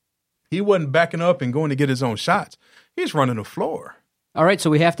rebounds. He wasn't backing up and going to get his own shots. He's running the floor. All right, so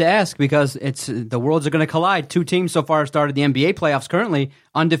we have to ask because it's the worlds are going to collide. Two teams so far started the NBA playoffs currently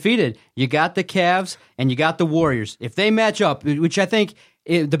undefeated. You got the Cavs and you got the Warriors. If they match up, which I think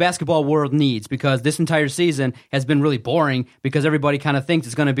the basketball world needs because this entire season has been really boring because everybody kind of thinks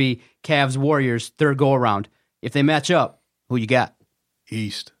it's going to be Cavs Warriors third go around. If they match up, who you got?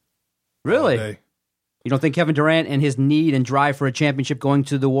 East. Really? All day. You don't think Kevin Durant and his need and drive for a championship going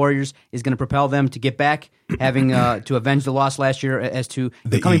to the Warriors is going to propel them to get back, having to avenge the loss last year as to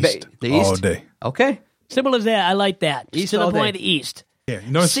The coming East. back? The East? All day. Okay. Simple as that. I like that. East to the all point day. of the East. Yeah,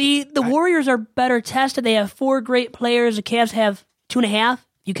 you know, See, the Warriors are better tested. They have 4 great players. The Cavs have 2.5.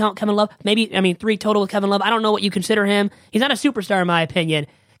 You count Kevin Love. 3 total with Kevin Love. I don't know what you consider him. He's not a superstar in my opinion.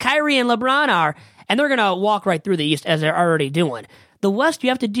 Kyrie and LeBron are, and they're going to walk right through the East as they're already doing. The West, you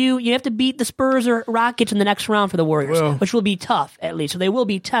have to beat the Spurs or Rockets in the next round for the Warriors, Well, which will be tough at least. So they will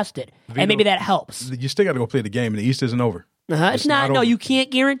be tested, and maybe that helps. you still got to go play the game, and the East isn't over. It's not. No, over. you can't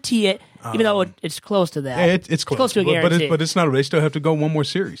guarantee it, even though it's close to that. Yeah, it's close. to a guarantee. But it's not over. They still have to go one more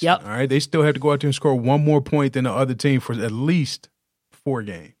series. Yep. All right. They still have to go out there and score one more point than the other team for at least 4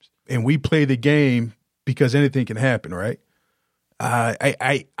 games. And we play the game because anything can happen, right?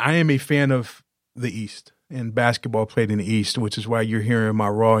 I am a fan of the East and basketball played in the East, which is why you're hearing my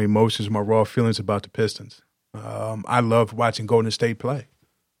raw emotions, my raw feelings about the Pistons. I love watching Golden State play.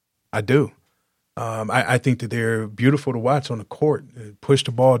 I do. I think that they're beautiful to watch on the court. They push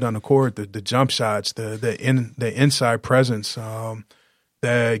the ball down the court, the jump shots, the inside presence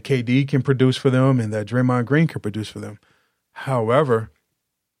that KD can produce for them and that Draymond Green can produce for them. However,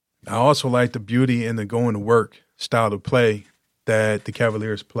 I also like the beauty and the going to work style of play that the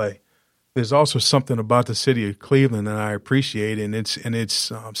Cavaliers play. There's also something about the city of Cleveland that I appreciate, and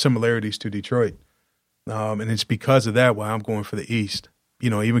its similarities to Detroit. And it's because of that why I'm going for the East. You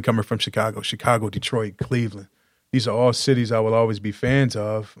know, even coming from Chicago, Detroit, Cleveland. These are all cities I will always be fans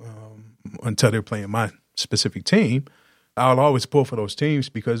of until they're playing my specific team. I'll always pull for those teams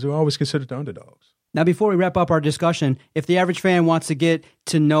because they're always considered the underdogs. Now, before we wrap up our discussion, if the average fan wants to get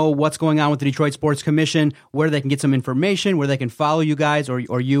to know what's going on with the Detroit Sports Commission, where they can get some information, where they can follow you guys or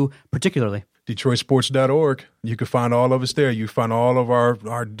you particularly. DetroitSports.org. You can find all of us there. You find all of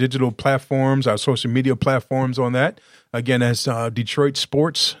our digital platforms, our social media platforms on that. Again, that's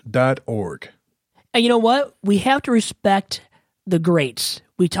DetroitSports.org. And you know what? We have to respect the greats.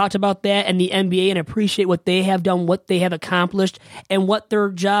 We talked about that in the NBA and appreciate what they have done, what they have accomplished, and what their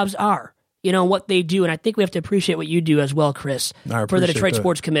jobs are. You know, what they do. And I think we have to appreciate what you do as well, Chris, for the Detroit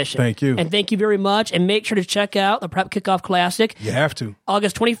Sports Commission. Thank you. And thank you very much. And make sure to check out the Prep Kickoff Classic. You have to.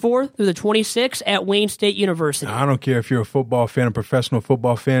 August 24th through the 26th at Wayne State University. I don't care if you're a football fan, a professional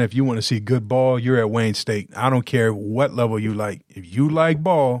football fan. If you want to see good ball, you're at Wayne State. I don't care what level you like. If you like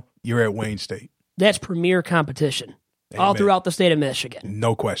ball, you're at Wayne State. That's premier competition all Amen. throughout the state of Michigan.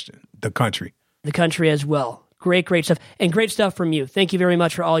 No question. The country. The country as well. Great stuff. And great stuff from you. Thank you very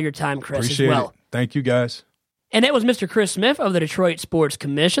much for all your time, Chris, Appreciate as well. it. Thank you, guys. And that was Mr. Chris Smith of the Detroit Sports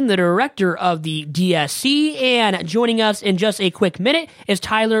Commission, the director of the DSC. And joining us in just a quick minute is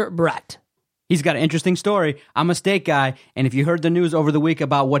Tyler Brecht. He's got an interesting story. I'm a state guy, and if you heard the news over the week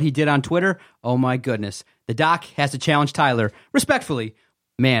about what he did on Twitter, oh my goodness. The doc has to challenge Tyler, respectfully.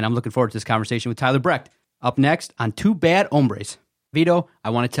 Man, I'm looking forward to this conversation with Tyler Brecht. Up next on Two Bad Hombres. Vito, I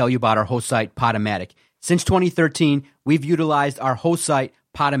want to tell you about our host site, Podomatic. Since 2013, we've utilized our host site,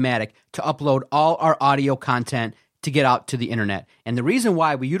 Podomatic, to upload all our audio content to get out to the internet. And the reason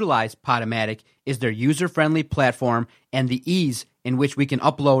why we utilize Podomatic is their user-friendly platform and the ease in which we can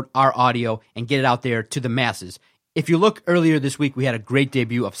upload our audio and get it out there to the masses. If you look earlier this week, we had a great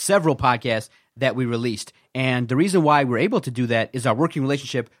debut of several podcasts that we released. And the reason why we're able to do that is our working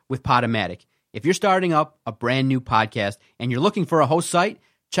relationship with Podomatic. If you're starting up a brand new podcast and you're looking for a host site,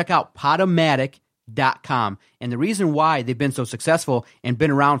 check out Podomatic.com. And the reason why they've been so successful and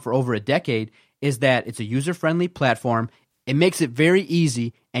been around for over a decade is that it's a user-friendly platform. It makes it very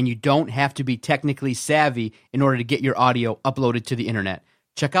easy, and you don't have to be technically savvy in order to get your audio uploaded to the internet.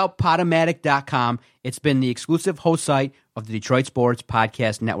 check out Podomatic.com. It's been the exclusive host site of the Detroit Sports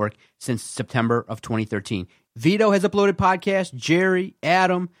Podcast Network since September of 2013. Vito has uploaded podcasts. Jerry,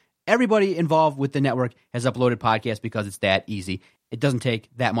 Adam, everybody involved with the network has uploaded podcasts because it's that easy. It doesn't take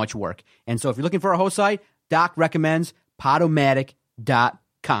that much work. And so if you're looking for a host site, Doc recommends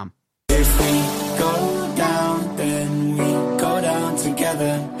Podomatic.com. If we go down, then we go down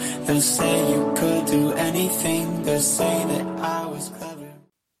together. They'll say you could do anything. They'll say that I was clever.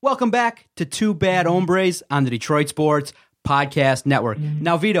 Welcome back to Two Bad Hombres on the Detroit Sports Podcast Network.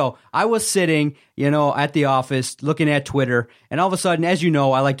 Now, Vito, I was sitting, at the office looking at Twitter, and all of a sudden, as you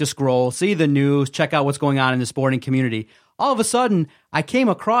know, I like to scroll, see the news, check out what's going on in the sporting community. All of a sudden, I came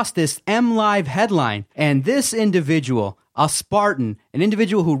across this MLive headline, and this individual, a Spartan, an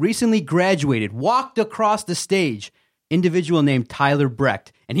individual who recently graduated, walked across the stage, individual named Tyler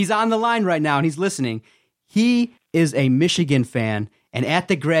Brecht, and he's on the line right now, and he's listening. He is a Michigan fan, and at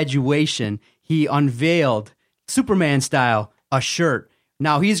the graduation, he unveiled, Superman style, a shirt.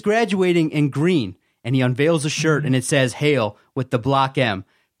 Now, he's graduating in green, and he unveils a shirt, and it says, Hail, with the block M.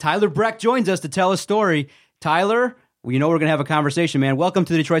 Tyler Brecht joins us to tell a story. Tyler, we're going to have a conversation, man. Welcome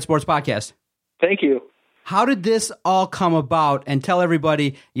to the Detroit Sports Podcast. Thank you. How did this all come about? And tell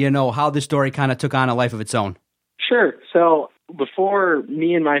everybody, how this story kind of took on a life of its own. Sure. So before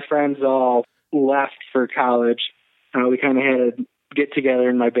me and my friends all left for college, we kind of had a get-together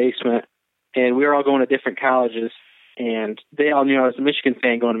in my basement, and we were all going to different colleges, and they all knew I was a Michigan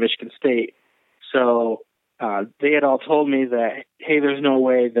fan going to Michigan State. So they had all told me that, hey, there's no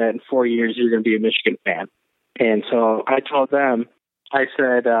way that in 4 years you're going to be a Michigan fan. And so I told them, I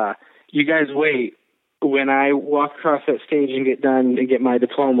said, you guys wait. When I walk across that stage and get done and get my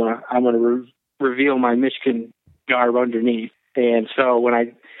diploma, I'm going to reveal my Michigan garb underneath. And so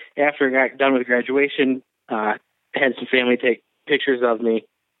after I got done with graduation, I had some family take pictures of me,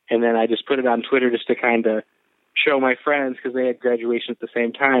 and then I just put it on Twitter just to kind of show my friends, because they had graduation at the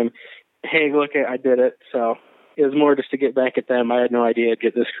same time, hey, look, I did it. So it was more just to get back at them. I had no idea it'd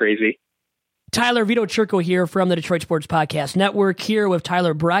get this crazy. Tyler, Vito Churko here from the Detroit Sports Podcast Network, here with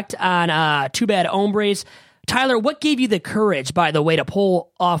Tyler Brecht on Two Bad Hombres. Tyler, what gave you the courage, by the way, to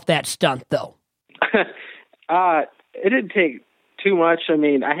pull off that stunt, though? It didn't take too much. I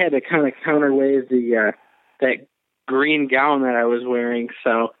mean, I had to kind of counterweight that green gown that I was wearing.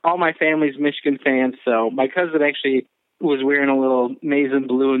 So all my family's Michigan fans. So my cousin actually was wearing a little maize and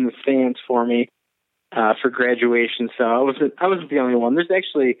blue in the stands for me for graduation. So I wasn't the only one. There's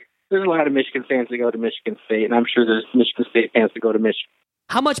a lot of Michigan fans that go to Michigan State, and I'm sure there's Michigan State fans that go to Michigan.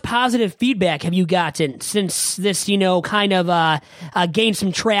 How much positive feedback have you gotten since this, kind of gained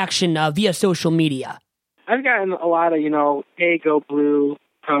some traction via social media? I've gotten a lot of, hey, go blue,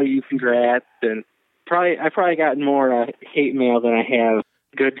 tell you congrats, and I probably gotten more hate mail than I have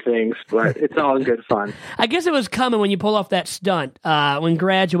good things, but it's all in good fun. I guess it was coming when you pull off that stunt when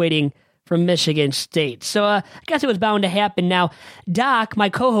graduating from Michigan State. So I guess it was bound to happen. Now, Doc, my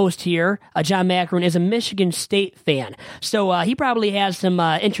co-host here, John Macaron, is a Michigan State fan. So he probably has some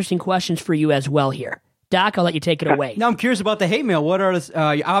interesting questions for you as well here. Doc, I'll let you take it away. Now, I'm curious about the hate mail. What are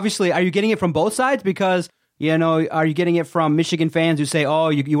obviously, are you getting it from both sides? Because, are you getting it from Michigan fans who say, oh,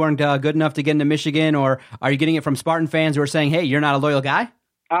 you weren't good enough to get into Michigan? Or are you getting it from Spartan fans who are saying, hey, you're not a loyal guy?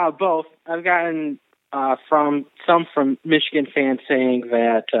 Both. I've gotten from Michigan fans saying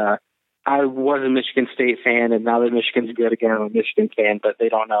that I was a Michigan State fan, and now that Michigan's good again, I'm a Michigan fan, but they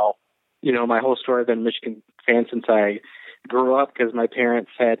don't know. My whole story, I've been a Michigan fan since I grew up, because my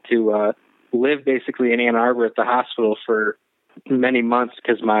parents had to live basically in Ann Arbor at the hospital for many months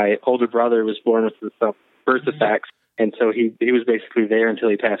because my older brother was born with some birth defects, and so he was basically there until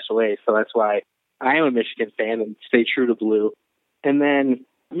he passed away. So that's why I am a Michigan fan and stay true to blue. And then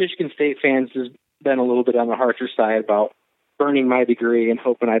Michigan State fans has been a little bit on the harsher side about burning my degree and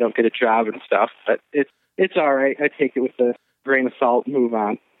hoping I don't get a job and stuff, but it's all right. I take it with a grain of salt and move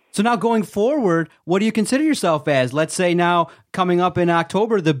on. So now going forward, what do you consider yourself as? Let's say now coming up in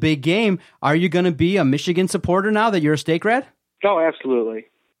October, the big game, are you going to be a Michigan supporter now that you're a state grad? Oh, absolutely.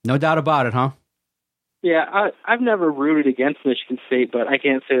 No doubt about it, huh? Yeah, I've never rooted against Michigan State, but I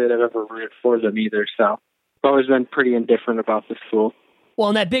can't say that I've ever rooted for them either, so I've always been pretty indifferent about the school. Well,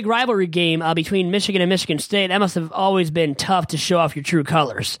 in that big rivalry game between Michigan and Michigan State, that must have always been tough to show off your true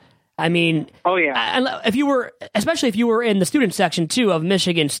colors. I mean, oh yeah. Especially if you were in the student section too of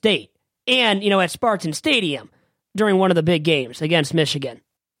Michigan State, and at Spartan Stadium during one of the big games against Michigan.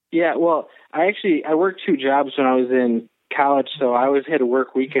 Yeah, well, I worked 2 jobs when I was in college, so I always had to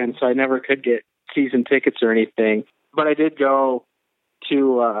work weekends, so I never could get season tickets or anything. But I did go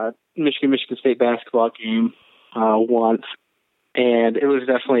to Michigan State basketball game once. And it was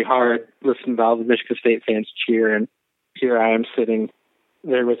definitely hard listening to all the Michigan State fans cheer, and here I am sitting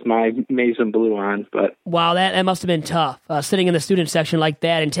there with my maize and blue on. But wow, that must have been tough, sitting in the student section like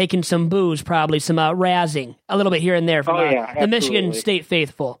that and taking some booze, probably some razzing, a little bit here and there from the Michigan State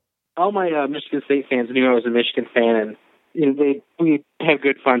faithful. All my Michigan State fans knew I was a Michigan fan, and we have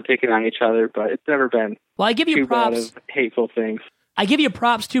good fun picking on each other, but it's never been I give you too props. bad of hateful things. I give you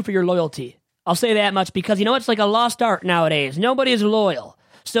props, too, for your loyalty. I'll say that much because, it's like a lost art nowadays. Nobody is loyal.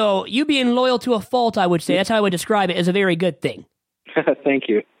 So you being loyal to a fault, I would say, that's how I would describe it, is a very good thing. Thank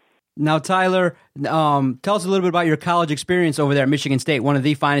you. Now, Tyler, tell us a little bit about your college experience over there at Michigan State, one of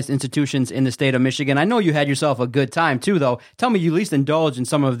the finest institutions in the state of Michigan. I know you had yourself a good time, too, though. Tell me you at least indulged in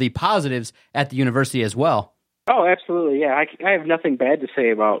some of the positives at the university as well. Oh, absolutely, yeah. I have nothing bad to say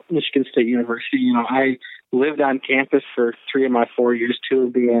about Michigan State University. I lived on campus for 3 of my 4 years, 2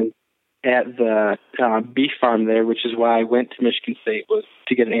 of being at the beef farm there, which is why I went to Michigan State, was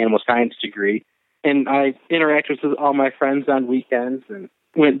to get an animal science degree. And I interacted with all my friends on weekends and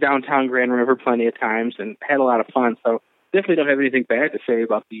went downtown Grand River plenty of times and had a lot of fun. So definitely don't have anything bad to say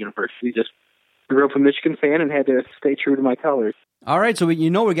about the university. Just grew up a Michigan fan and had to stay true to my colors. All right, so we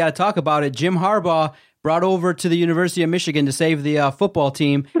got to talk about it. Jim Harbaugh brought over to the University of Michigan to save the football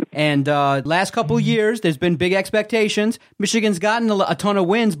team. And last couple of years, there's been big expectations. Michigan's gotten a ton of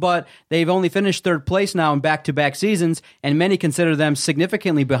wins, but they've only finished third place now in back-to-back seasons, and many consider them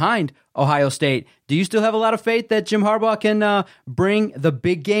significantly behind Ohio State. Do you still have a lot of faith that Jim Harbaugh can bring the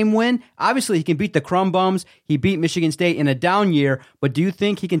big game win? Obviously, he can beat the Crumb Bums. He beat Michigan State in a down year, but do you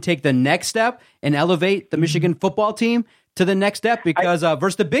think he can take the next step and elevate the Michigan football team to the next step? Because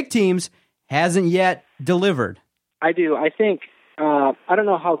versus the big teams, hasn't yet delivered. I do. I think, I don't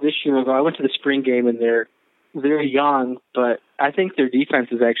know how this year will go. I went to the spring game and they're young, but I think their defense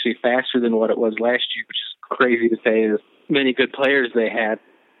is actually faster than what it was last year, which is crazy to say as many good players they had.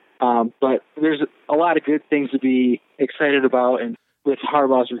 But there's a lot of good things to be excited about, and with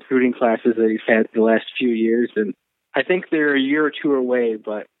Harbaugh's recruiting classes that he's had the last few years. And I think they're a year or two away,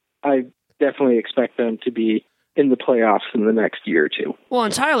 but I definitely expect them to be in the playoffs in the next year or two. Well,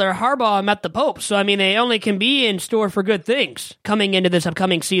 and Tyler, Harbaugh met the Pope, so they only can be in store for good things coming into this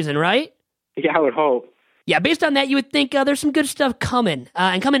upcoming season, right? Yeah, I would hope. Yeah, based on that, you would think there's some good stuff coming,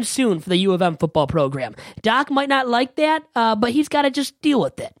 and coming soon for the U of M football program. Doc might not like that, but he's got to just deal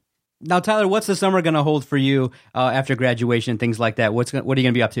with it. Now, Tyler, what's the summer going to hold for you after graduation, things like that? What are you going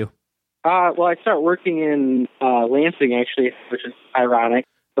to be up to? Well, I start working in Lansing, actually, which is ironic,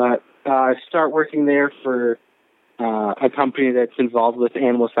 but I start working there for a company that's involved with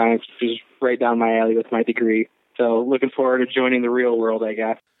animal science, which is right down my alley with my degree. So looking forward to joining the real world, I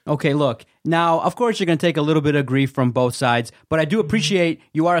guess. Okay, look, now, of course, you're going to take a little bit of grief from both sides, but I do appreciate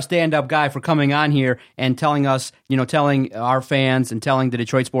you are a stand-up guy for coming on here and telling us, telling our fans and telling the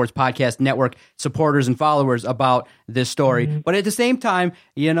Detroit Sports Podcast Network supporters and followers about this story. Mm-hmm. But at the same time,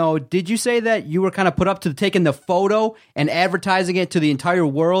 did you say that you were kind of put up to taking the photo and advertising it to the entire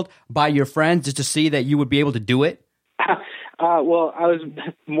world by your friends just to see that you would be able to do it? Well, I was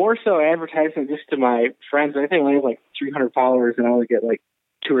more so advertising just to my friends. I think I only have 300 followers, and I only get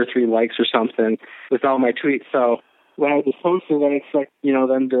 2 or 3 likes or something with all my tweets. So when I was posting, I expect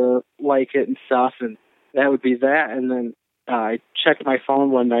them to like it and stuff, and that would be that. And then I checked my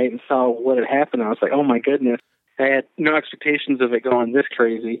phone one night and saw what had happened. I was like, oh my goodness! I had no expectations of it going this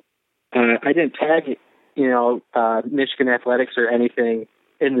crazy. I didn't tag Michigan Athletics or anything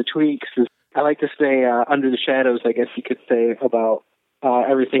in the tweets. I like to stay under the shadows, I guess you could say, about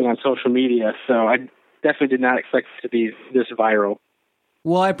everything on social media. So I definitely did not expect it to be this viral.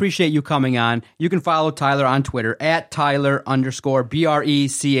 Well, I appreciate you coming on. You can follow Tyler on Twitter at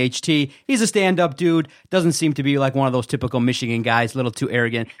Tyler_BRECHT. He's a stand-up dude. Doesn't seem to be like one of those typical Michigan guys, a little too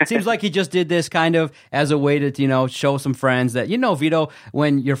arrogant. Seems like he just did this kind of as a way to, show some friends that, Vito,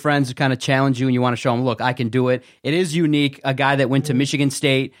 when your friends kind of challenge you and you want to show them, look, I can do it. It is unique, a guy that went to Michigan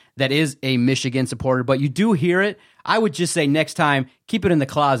State that is a Michigan supporter, but you do hear it. I would just say next time, keep it in the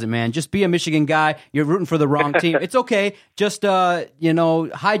closet, man. Just be a Michigan guy. You're rooting for the wrong team. It's okay. Just,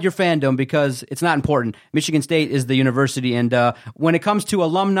 hide your fandom because it's not important. Michigan State is the university, and when it comes to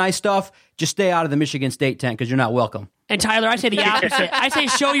alumni stuff, just stay out of the Michigan State tent because you're not welcome. And Tyler, I say the opposite. I say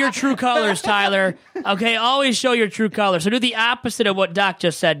show your true colors, Tyler. Okay, always show your true colors. So do the opposite of what Doc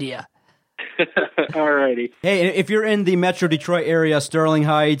just said to you. Alrighty. Hey, if you're in the Metro Detroit area, Sterling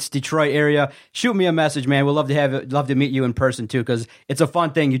Heights, Detroit area, shoot me a message, man. We'd love to meet you in person too, because it's a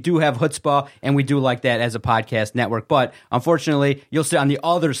fun thing. You do have chutzpah, and we do like that as a podcast network. But unfortunately, you'll sit on the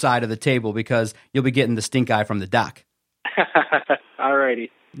other side of the table because you'll be getting the stink eye from the doc.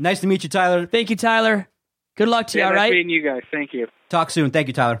 Alrighty. Nice to meet you, Tyler. Thank you, Tyler. Good luck to you, all nice right? meeting you guys. Thank you. Talk soon. Thank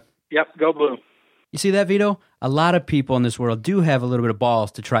you, Tyler. Yep, go Blue. You see that, Vito? A lot of people in this world do have a little bit of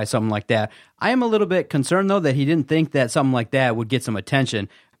balls to try something like that. I am a little bit concerned, though, that he didn't think that something like that would get some attention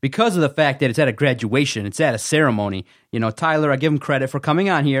because of the fact that it's at a graduation. It's at a ceremony. You know, Tyler, I give him credit for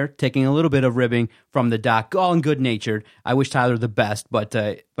coming on here, taking a little bit of ribbing from the doc, all in good-natured. I wish Tyler the best, but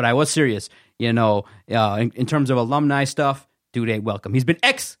I was serious. You know, in terms of alumni stuff, dude ain't welcome. He's been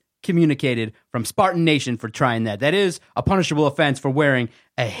excommunicated from Spartan Nation for trying that. That is a punishable offense for wearing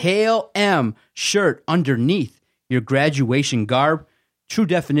a Hail M shirt underneath your graduation garb. True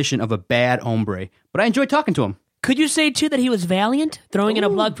definition of a bad hombre. But I enjoyed talking to him. Could you say, too, that he was valiant? Throwing in a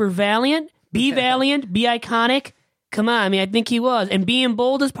plug for Valiant? Be valiant, be iconic. Come on, I mean, I think he was. And being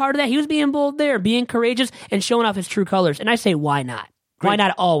bold is part of that. He was being bold there, being courageous and showing off his true colors. And I say, why not? Why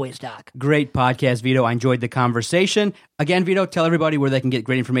not always, Doc? Great podcast, Vito. I enjoyed the conversation. Again, Vito, tell everybody where they can get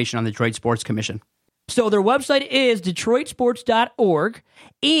great information on the Detroit Sports Commission. So their website is DetroitSports.org,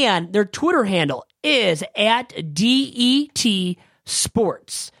 and their Twitter handle is @DET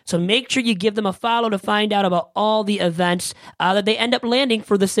Sports. So make sure you give them a follow to find out about all the events that they end up landing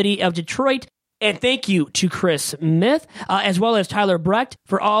for the city of Detroit. And thank you to Chris Smith, as well as Tyler Brecht,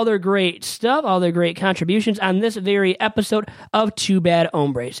 for all their great stuff, all their great contributions on this very episode of Two Bad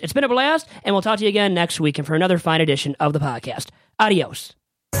Hombres. It's been a blast, and we'll talk to you again next week and for another fine edition of the podcast. Adios.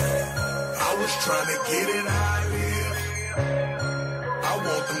 I was trying to get it, I live. I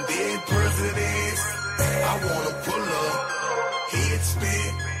want them dead presidents.